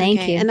well.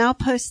 Thank you. And I'll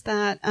post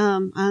that,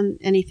 on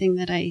anything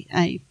that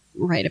I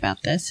write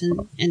about this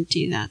and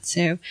do that.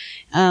 So,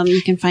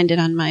 you can find it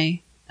on my,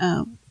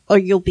 or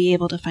you'll be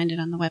able to find it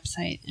on the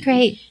website.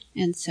 Great.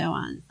 And so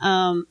on.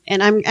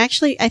 And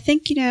I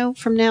think,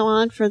 from now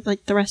on for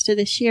like the rest of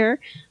this year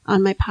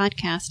on my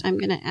podcast, I'm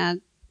going to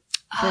add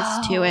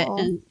this to it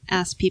and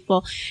ask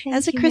people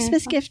as a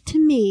Christmas gift to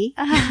me,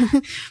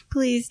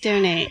 please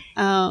donate.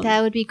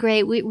 That would be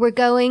great. We're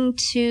going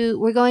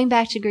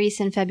back to Greece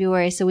in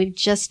February. So we've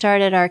just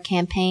started our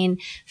campaign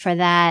for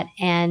that.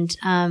 And,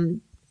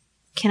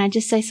 can I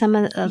just say some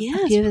of a few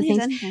of the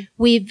things? Anything.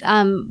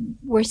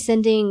 We're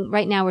sending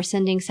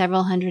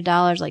several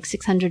 $100s, like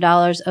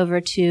 $600 over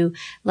to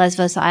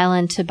Lesbos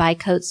Island to buy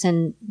coats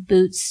and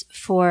boots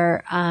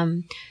for,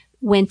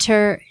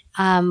 winter.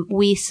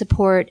 We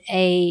support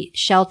a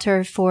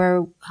shelter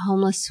for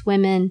homeless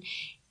women,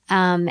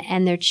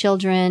 and their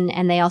children,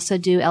 and they also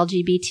do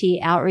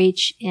LGBT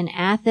outreach in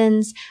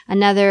Athens.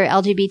 Another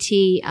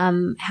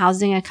LGBT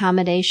housing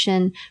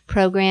accommodation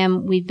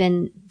program. We've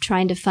been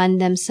trying to fund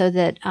them so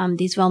that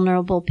these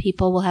vulnerable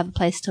people will have a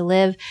place to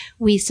live.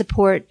 We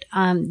support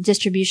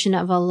distribution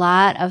of a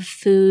lot of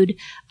food,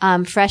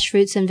 fresh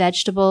fruits and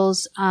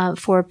vegetables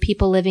for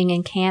people living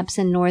in camps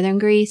in northern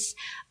Greece.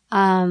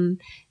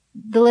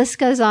 The list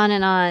goes on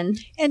and on.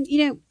 And,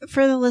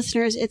 for the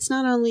listeners, it's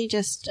not only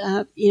just,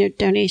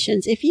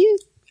 donations. If you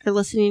are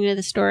listening to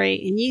the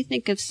story and you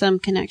think of some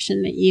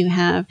connection that you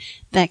have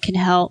that could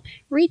help,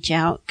 reach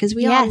out, because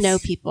we all know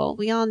people.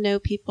 We all know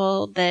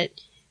people that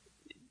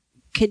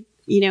could,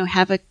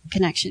 have a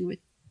connection with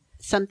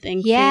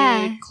something,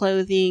 food,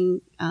 clothing.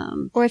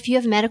 Or if you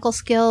have medical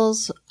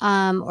skills,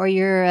 or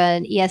you're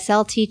an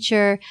ESL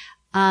teacher,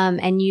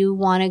 and you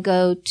want to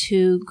go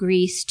to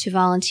Greece to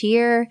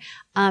volunteer,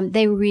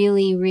 they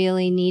really,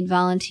 really need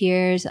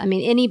volunteers. I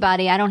mean,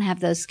 anybody, I don't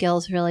have those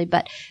skills really,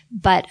 but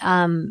they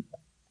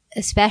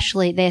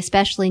especially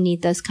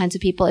need those kinds of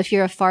people. If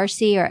you're a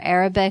Farsi or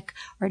Arabic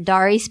or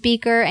Dari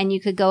speaker and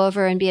you could go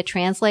over and be a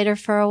translator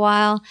for a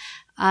while,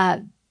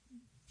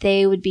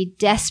 they would be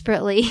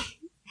desperately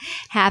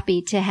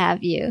happy to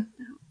have you.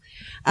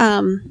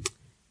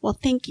 Well,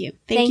 thank you.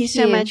 Thank you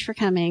so much for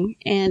coming.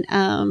 And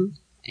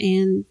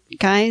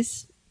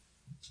guys,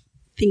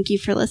 thank you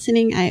for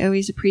listening. I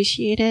always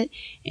appreciate it.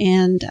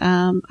 And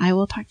I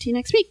will talk to you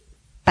next week.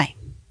 Bye.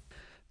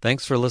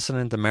 Thanks for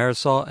listening to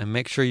Marisol, and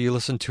make sure you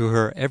listen to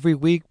her every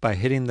week by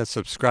hitting the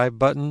subscribe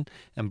button.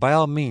 And by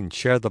all means,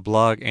 share the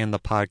blog and the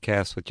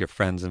podcast with your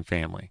friends and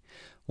family.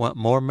 Want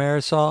more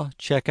Marisol?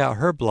 Check out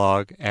her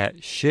blog at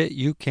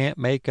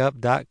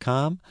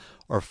shityoucan'tmakeup.com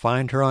or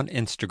find her on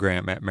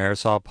Instagram at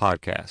Marisol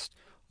Podcast.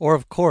 Or,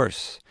 of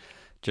course,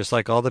 just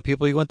like all the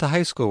people you went to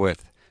high school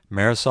with,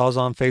 Marisol's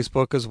on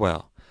Facebook as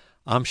well.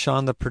 I'm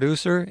Sean, the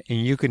producer,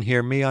 and you can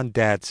hear me on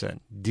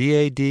Dadson,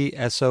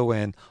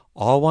 DADSON,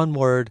 all one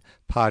word,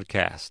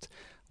 podcast,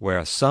 where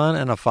a son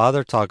and a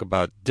father talk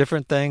about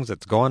different things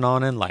that's going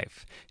on in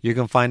life. You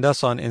can find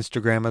us on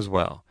Instagram as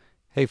well.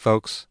 Hey,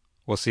 folks,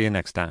 we'll see you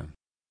next time.